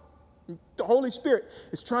impossible. The Holy Spirit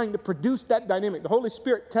is trying to produce that dynamic. The Holy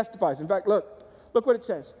Spirit testifies. In fact, look what it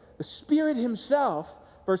says. The Spirit himself,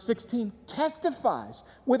 verse 16, testifies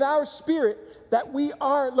with our spirit that we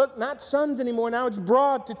are, look, not sons anymore. Now it's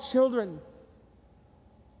broad to children.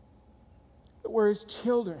 That we're his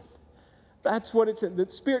children. That's what it says. The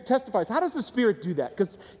Spirit testifies. How does the Spirit do that?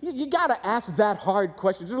 Because you got to ask that hard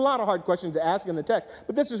question. There's a lot of hard questions to ask in the text,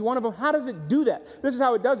 but this is one of them. How does it do that? This is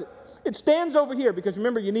how it does it. It stands over here because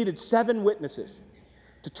remember, you needed 7 witnesses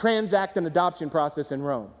to transact an adoption process in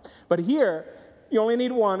Rome. But here, you only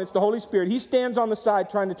need one. It's the Holy Spirit. He stands on the side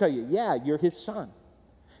trying to tell you, yeah, you're his son.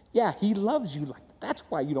 Yeah, he loves you like that. That's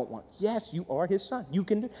why you don't want. Yes, you are his son. You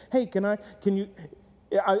can do. Hey, can you?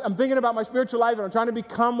 I'm thinking about my spiritual life, and I'm trying to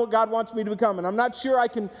become what God wants me to become, and I'm not sure I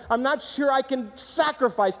can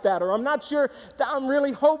sacrifice that, or I'm not sure that I'm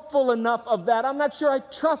really hopeful enough of that. I'm not sure I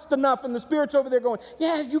trust enough, and the Spirit's over there going,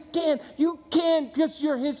 yeah, you can, because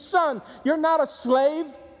you're his son. You're not a slave.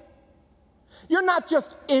 You're not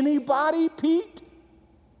just anybody, Pete.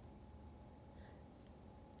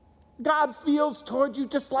 God feels towards you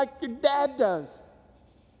just like your dad does,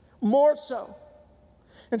 more so.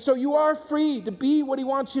 And so you are free to be what he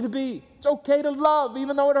wants you to be. It's okay to love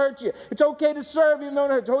even though it hurts you. It's okay to serve even though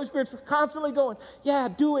it hurts. The Holy Spirit's constantly going, yeah,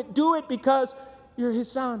 do it because you're his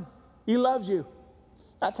son. He loves you.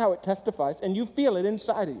 That's how it testifies, and you feel it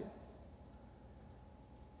inside of you.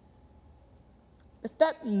 If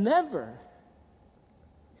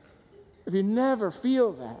you never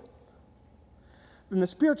feel that, then the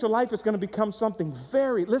spiritual life is going to become something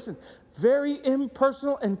very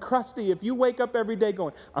impersonal and crusty if you wake up every day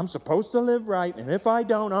going, I'm supposed to live right, and if I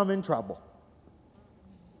don't, I'm in trouble.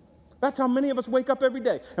 That's how many of us wake up every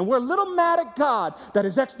day. And we're a little mad at God that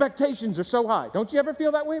his expectations are so high. Don't you ever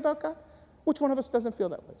feel that way about God? Which one of us doesn't feel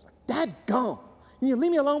that way? It's like, dadgum, can you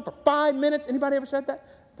leave me alone for 5 minutes? Anybody ever said that?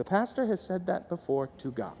 The pastor has said that before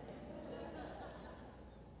to God.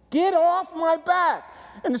 Get off my back.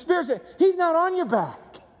 And the Spirit said, he's not on your back.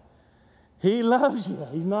 He loves you.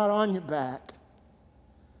 He's not on your back.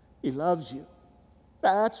 He loves you.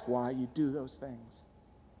 That's why you do those things.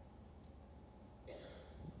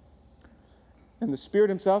 And the Spirit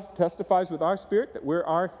himself testifies with our spirit that we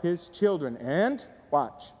are his children. And,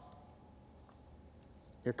 watch,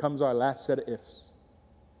 here comes our last set of ifs.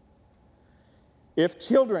 If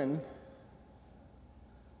children,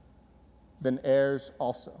 then heirs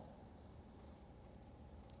also.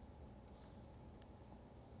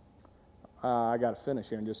 I got to finish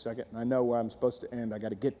here in just a second, and I know where I'm supposed to end. I got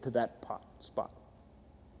to get to that spot.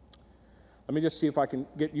 Let me just see if I can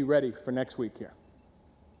get you ready for next week here.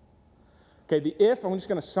 Okay, the if, I'm just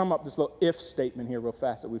going to sum up this little if statement here real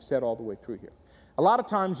fast that we've said all the way through here. A lot of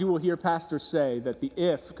times you will hear pastors say that the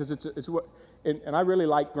if, because it's what, and I really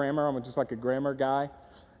like grammar. I'm just like a grammar guy,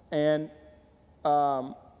 and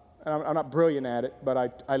I'm not brilliant at it, but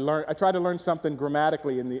I try to learn something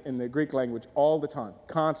grammatically in the Greek language all the time,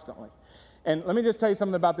 constantly. And let me just tell you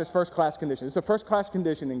something about this first-class condition. It's a first-class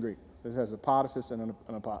condition in Greek. This has a potasis and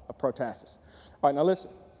a protasis. All right, now listen.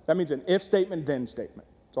 That means an if statement, then statement.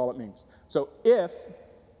 That's all it means. So if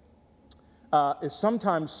is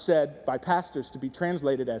sometimes said by pastors to be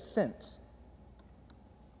translated as since.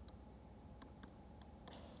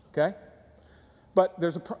 Okay? But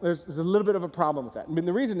there's a little bit of a problem with that. I mean,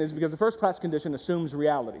 the reason is because the first-class condition assumes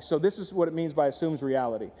reality. So this is what it means by assumes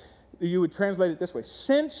reality. You would translate it this way.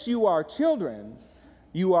 Since you are children,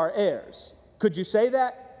 you are heirs. Could you say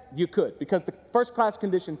that? You could, because the first-class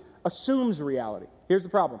condition assumes reality. Here's the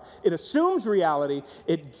problem. It assumes reality.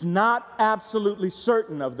 It's not absolutely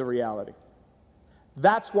certain of the reality.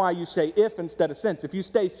 That's why you say if instead of since. If you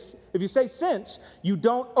say since, you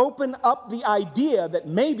don't open up the idea that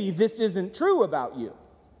maybe this isn't true about you.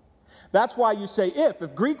 That's why you say if.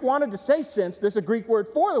 If Greek wanted to say since, there's a Greek word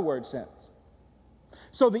for the word since.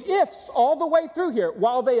 So the ifs all the way through here,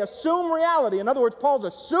 while they assume reality, in other words, Paul's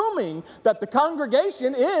assuming that the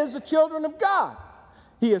congregation is the children of God.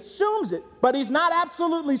 He assumes it, but he's not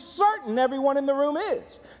absolutely certain everyone in the room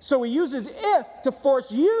is. So he uses if to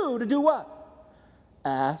force you to do what?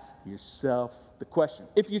 Ask yourself the question.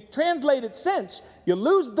 If you translate it since, you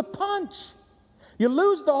lose the punch. You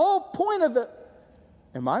lose the whole point of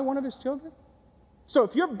am I one of his children? So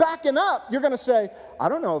if you're backing up, you're going to say, I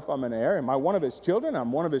don't know if I'm an heir. Am I one of his children?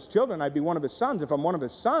 I'm one of his children. I'd be one of his sons. If I'm one of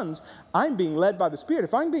his sons, I'm being led by the Spirit.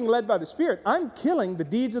 If I'm being led by the Spirit, I'm killing the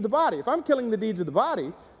deeds of the body. If I'm killing the deeds of the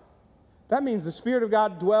body, that means the Spirit of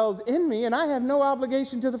God dwells in me, and I have no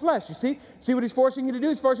obligation to the flesh. You see? See what he's forcing you to do?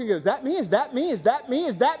 He's forcing you to go, is that me? Is that me? Is that me?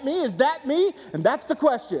 Is that me? Is that me? And that's the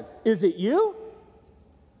question. Is it you?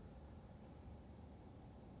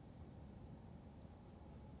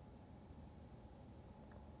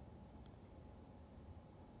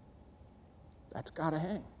 That's got to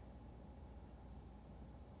hang.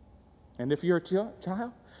 And if you're a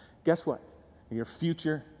child, guess what? Your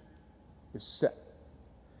future is set.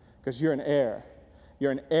 Because you're an heir.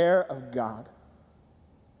 You're an heir of God.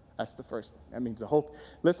 That's the first thing. That means the whole...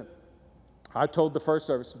 Listen, I told the first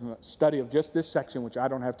service from a study of just this section, which I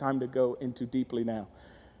don't have time to go into deeply now,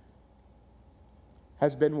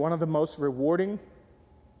 has been one of the most rewarding,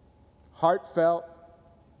 heartfelt,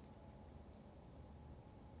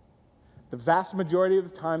 the vast majority of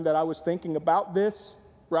the time that I was thinking about this,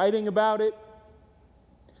 writing about it,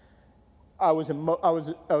 I was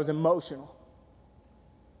emotional.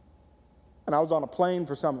 And I was on a plane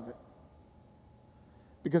for some of it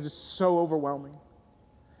because it's so overwhelming.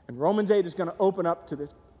 And Romans 8 is going to open up to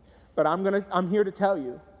this. But I'm here to tell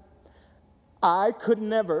you, I could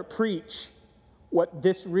never preach what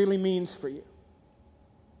this really means for you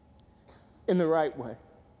in the right way.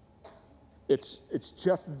 It's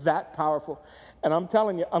just that powerful. And I'm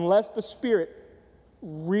telling you, unless the Spirit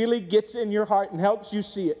really gets in your heart and helps you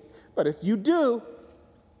see it, but if you do,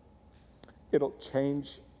 it'll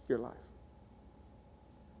change your life.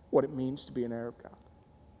 What it means to be an heir of God.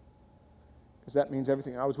 Because that means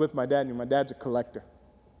everything. I was with my dad, and my dad's a collector.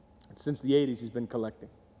 And since the 80s, he's been collecting.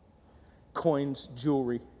 Coins,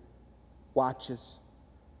 jewelry, watches.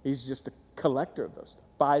 He's just a collector of those stuff.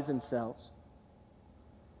 Buys and sells.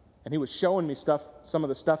 And he was showing me some of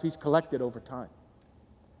the stuff he's collected over time.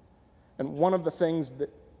 And one of the things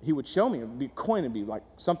that he would show me, it would be a coin, it'd be like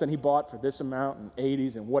something he bought for this amount in the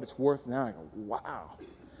 80s and what it's worth now. I go, wow.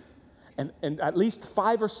 And at least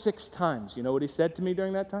 5 or 6 times, you know what he said to me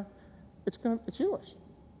during that time? It's yours.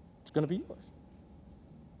 It's going to be yours.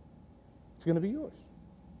 It's going to be yours.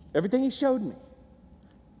 Everything he showed me.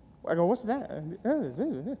 I go, what's that?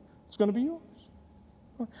 It's going to be yours.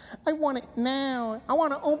 I want it now. I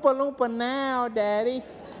want to Oompa Loompa now, Daddy.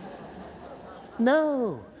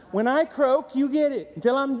 No. When I croak, you get it.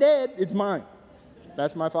 Until I'm dead, it's mine.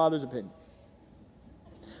 That's my father's opinion.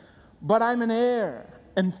 But I'm an heir.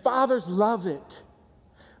 And fathers love it.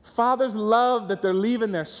 Fathers love that they're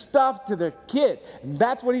leaving their stuff to their kid. And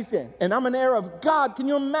that's what he's saying. And I'm an heir of God. Can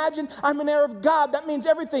you imagine? I'm an heir of God. That means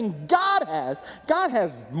everything God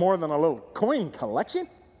has more than a little coin collection.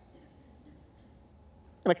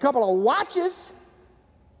 And a couple of watches.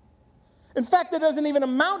 In fact, it doesn't even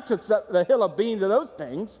amount to the hill of beans of those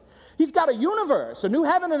things. He's got a universe, a new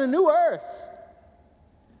heaven and a new earth.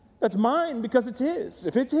 That's mine because it's his.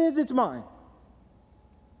 If it's his, it's mine.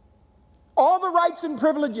 All the rights and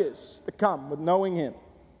privileges that come with knowing him.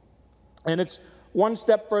 And it's one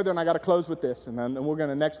step further, and I got to close with this, and then we're going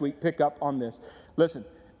to next week pick up on this. Listen,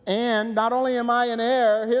 and not only am I an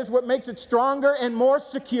heir, here's what makes it stronger and more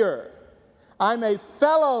secure. I'm a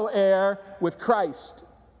fellow heir with Christ.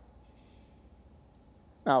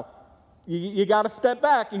 Now, you got to step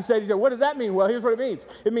back. You say, what does that mean? Well, here's what it means.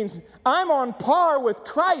 It means I'm on par with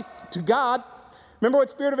Christ to God. Remember what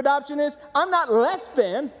spirit of adoption is? I'm not less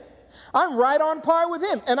than. I'm right on par with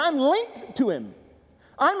him, and I'm linked to him.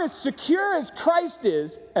 I'm as secure as Christ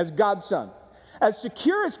is as God's son. As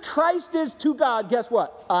secure as Christ is to God, guess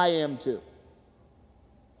what? I am too.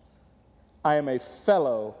 I am a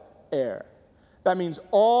fellow heir. That means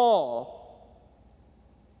all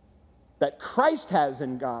that Christ has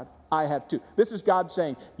in God, I have too. This is God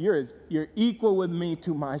saying, you're equal with me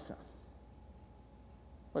to my son.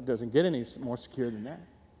 Well, it doesn't get any more secure than that.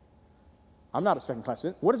 I'm not a second-class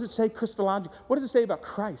citizen. What does it say Christologically? What does it say about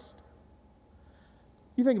Christ?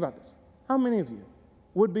 You think about this. How many of you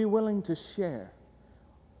would be willing to share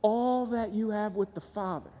all that you have with the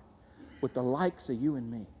Father with the likes of you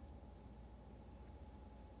and me?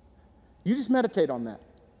 You just meditate on that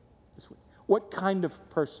this week. What kind of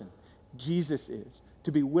person Jesus is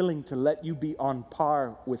to be willing to let you be on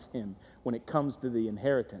par with him when it comes to the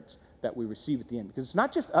inheritance that we receive at the end. Because it's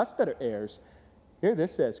not just us that are heirs. Here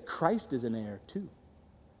this says Christ is an heir too.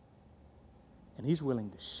 And he's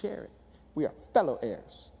willing to share it. We are fellow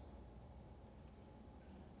heirs.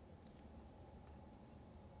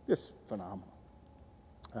 Just phenomenal.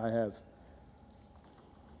 I have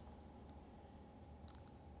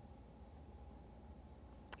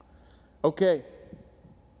okay.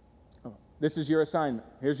 Oh, this is your assignment.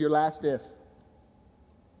 Here's your last if.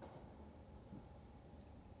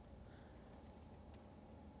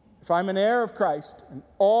 If I'm an heir of Christ and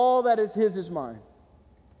all that is his is mine.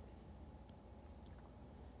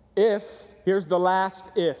 If, here's the last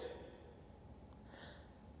if.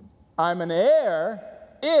 I'm an heir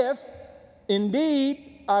if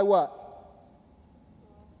indeed I what?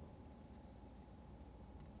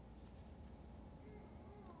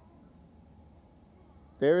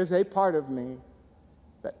 There is a part of me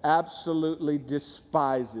that absolutely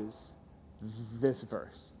despises this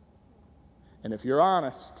verse. And if you're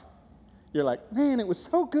honest, you're like, man, it was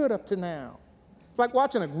so good up to now. It's like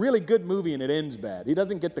watching a really good movie and it ends bad. He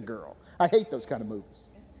doesn't get the girl. I hate those kind of movies.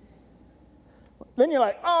 Then you're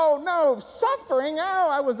like, oh no, suffering. Oh,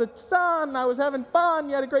 I was a son. I was having fun.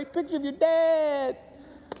 You had a great picture of your dad.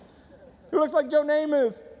 He looks like Joe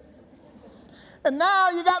Namath. And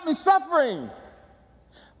now you got me suffering.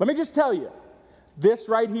 Let me just tell you, this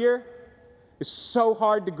right here is so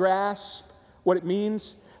hard to grasp what it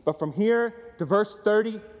means. But from here to verse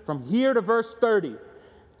 30,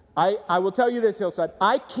 I will tell you this, Hillside.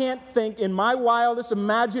 I can't think in my wildest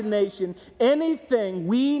imagination anything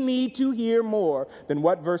we need to hear more than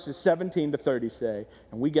what verses 17 to 30 say.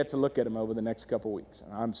 And we get to look at them over the next couple weeks.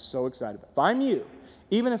 And I'm so excited about it. If I'm you,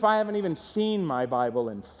 even if I haven't even seen my Bible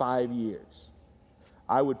in 5 years,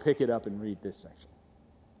 I would pick it up and read this section.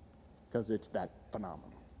 Because it's that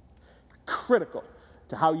phenomenal. Critical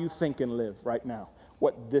to how you think and live right now.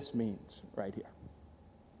 What this means right here.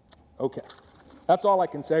 Okay. That's all I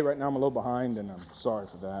can say right now. I'm a little behind, and I'm sorry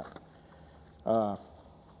for that.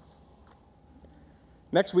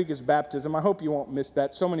 Next week is baptism. I hope you won't miss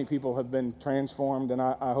that. So many people have been transformed, and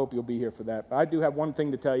I hope you'll be here for that. But I do have one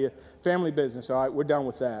thing to tell you. Family business, all right? We're done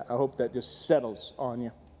with that. I hope that just settles on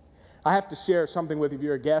you. I have to share something with you. If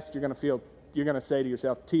you're a guest, you're going to say to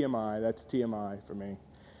yourself, TMI. That's TMI for me.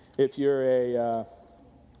 But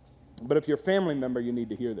if you're a family member, you need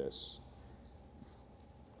to hear this.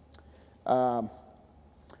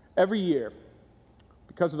 Every year,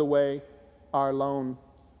 because of the way our loan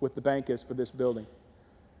with the bank is for this building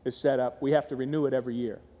is set up, we have to renew it every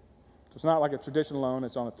year. So it's not like a traditional loan.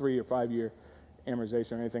 It's on a 3 or 5 year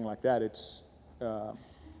amortization or anything like that. It's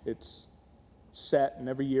set, and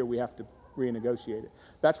every year we have to renegotiate it.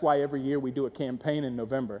 That's why every year we do a campaign in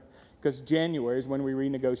November, because January is when we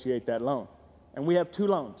renegotiate that loan. And we have 2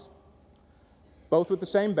 loans. Both with the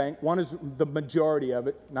same bank. One is the majority of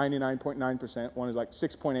it, 99.9%. One is like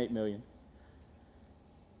 $6.8 million.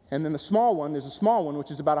 And then there's a small one,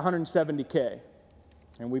 which is about $170K.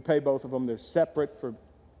 And we pay both of them. They're separate for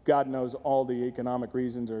God knows all the economic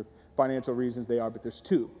reasons or financial reasons they are, but there's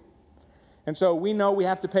 2. And so we know we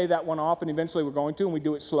have to pay that one off, and eventually we're going to, and we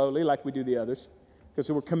do it slowly like we do the others,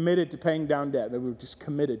 because we're committed to paying down debt. We're just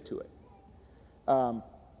committed to it.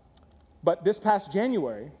 But this past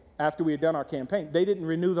January, after we had done our campaign, they didn't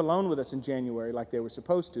renew the loan with us in January like they were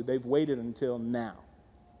supposed to. They've waited until now.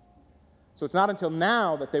 So it's not until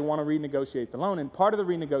now that they want to renegotiate the loan. And part of the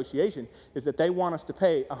renegotiation is that they want us to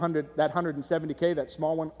pay that $170K, that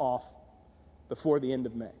small one, off before the end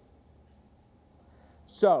of May.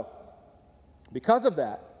 So, because of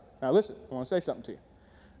that, now listen, I want to say something to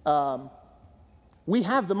you. We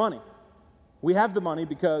have the money. We have the money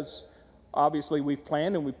because obviously we've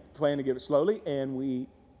planned, and we plan to give it slowly, and we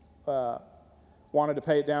wanted to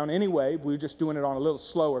pay it down anyway. We were just doing it on a little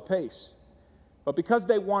slower pace. But because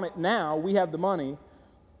they want it now, we have the money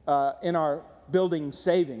in our building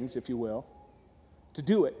savings, if you will, to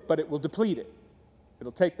do it, but it will deplete it.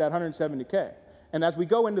 It'll take that $170K. And as we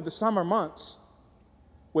go into the summer months,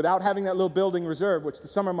 without having that little building reserve, which the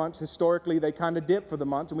summer months, historically, they kind of dip for the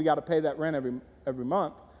months, and we got to pay that rent every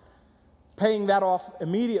month, paying that off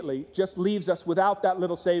immediately just leaves us without that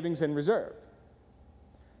little savings and reserve.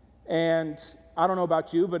 And I don't know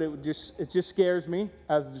about you, but it just scares me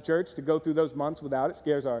as the church to go through those months without it. It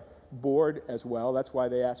scares our board as well. That's why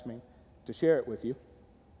they asked me to share it with you.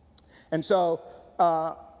 And so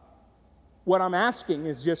what I'm asking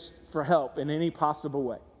is just for help in any possible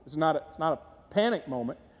way. It's not a panic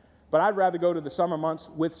moment, but I'd rather go to the summer months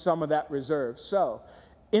with some of that reserve. So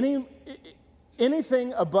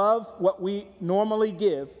anything above what we normally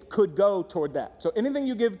give could go toward that. So anything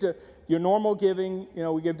you give to your normal giving,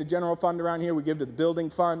 we give to general fund around here, we give to the building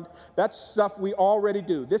fund, that's stuff we already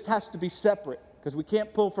do. This has to be separate because we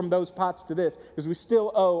can't pull from those pots to this because we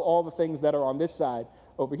still owe all the things that are on this side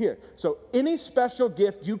over here. So any special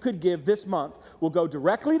gift you could give this month will go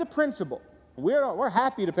directly to principal. We're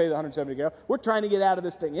happy to pay the $170. We're trying to get out of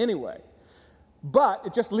this thing anyway. But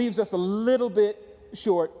it just leaves us a little bit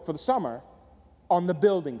short for the summer on the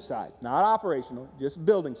building side. Not operational, just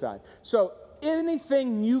building side. So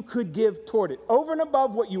anything you could give toward it, over and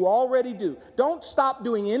above what you already do. Don't stop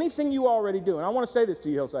doing anything you already do. And I want to say this to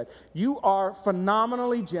you, Hillside. You are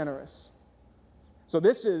phenomenally generous. So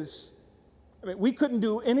we couldn't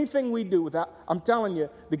do anything we do without, I'm telling you,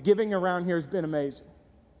 the giving around here has been amazing.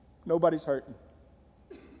 Nobody's hurting.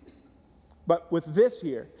 But with this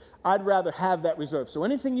here, I'd rather have that reserve. So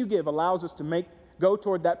anything you give allows us to go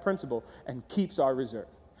toward that principle and keeps our reserve.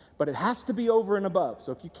 But it has to be over and above.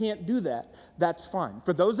 So if you can't do that, that's fine.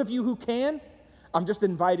 For those of you who can, I'm just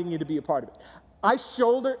inviting you to be a part of it.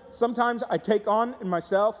 Sometimes I take on in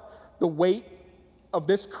myself the weight of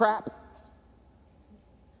this crap.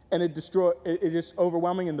 And it's just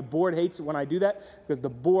overwhelming, and the board hates it when I do that, because the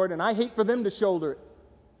board, and I hate for them to shoulder it,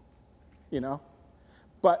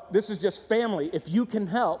 But this is just family. If you can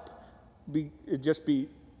help, it'd just be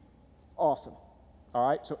awesome. All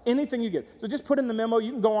right? So anything you give. So just put in the memo.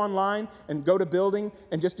 You can go online and go to building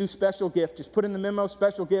and just do special gift. Just put in the memo,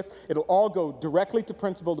 special gift. It'll all go directly to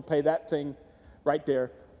principal to pay that thing right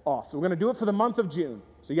there off. So we're going to do it for the month of June.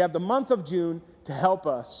 So you have the month of June to help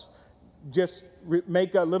us just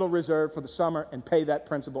make a little reserve for the summer and pay that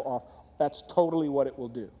principal off. That's totally what it will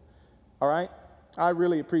do. All right? I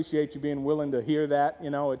really appreciate you being willing to hear that.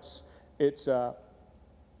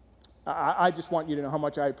 I just want you to know how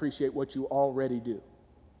much I appreciate what you already do.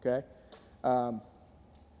 Okay?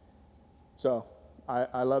 So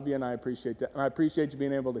I love you and I appreciate that. And I appreciate you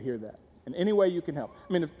being able to hear that. In any way you can help.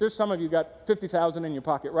 I mean, if there's some of you got $50,000 in your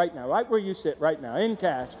pocket right now, right where you sit right now, in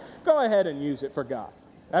cash, go ahead and use it for God.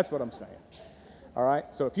 That's what I'm saying. All right?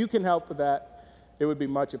 So if you can help with that, it would be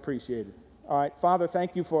much appreciated. All right? Father,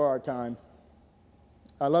 thank you for our time.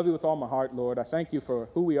 I love you with all my heart, Lord. I thank you for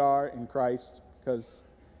who we are in Christ because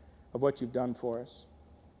of what you've done for us.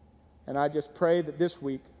 And I just pray that this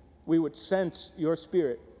week we would sense your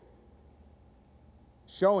Spirit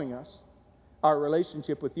showing us our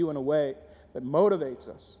relationship with you in a way that motivates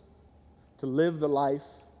us to live the life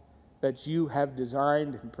that you have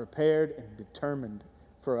designed and prepared and determined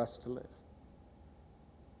for us to live.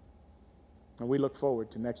 And we look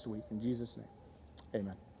forward to next week. In Jesus' name,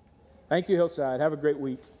 amen. Thank you, Hillside. Have a great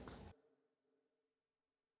week.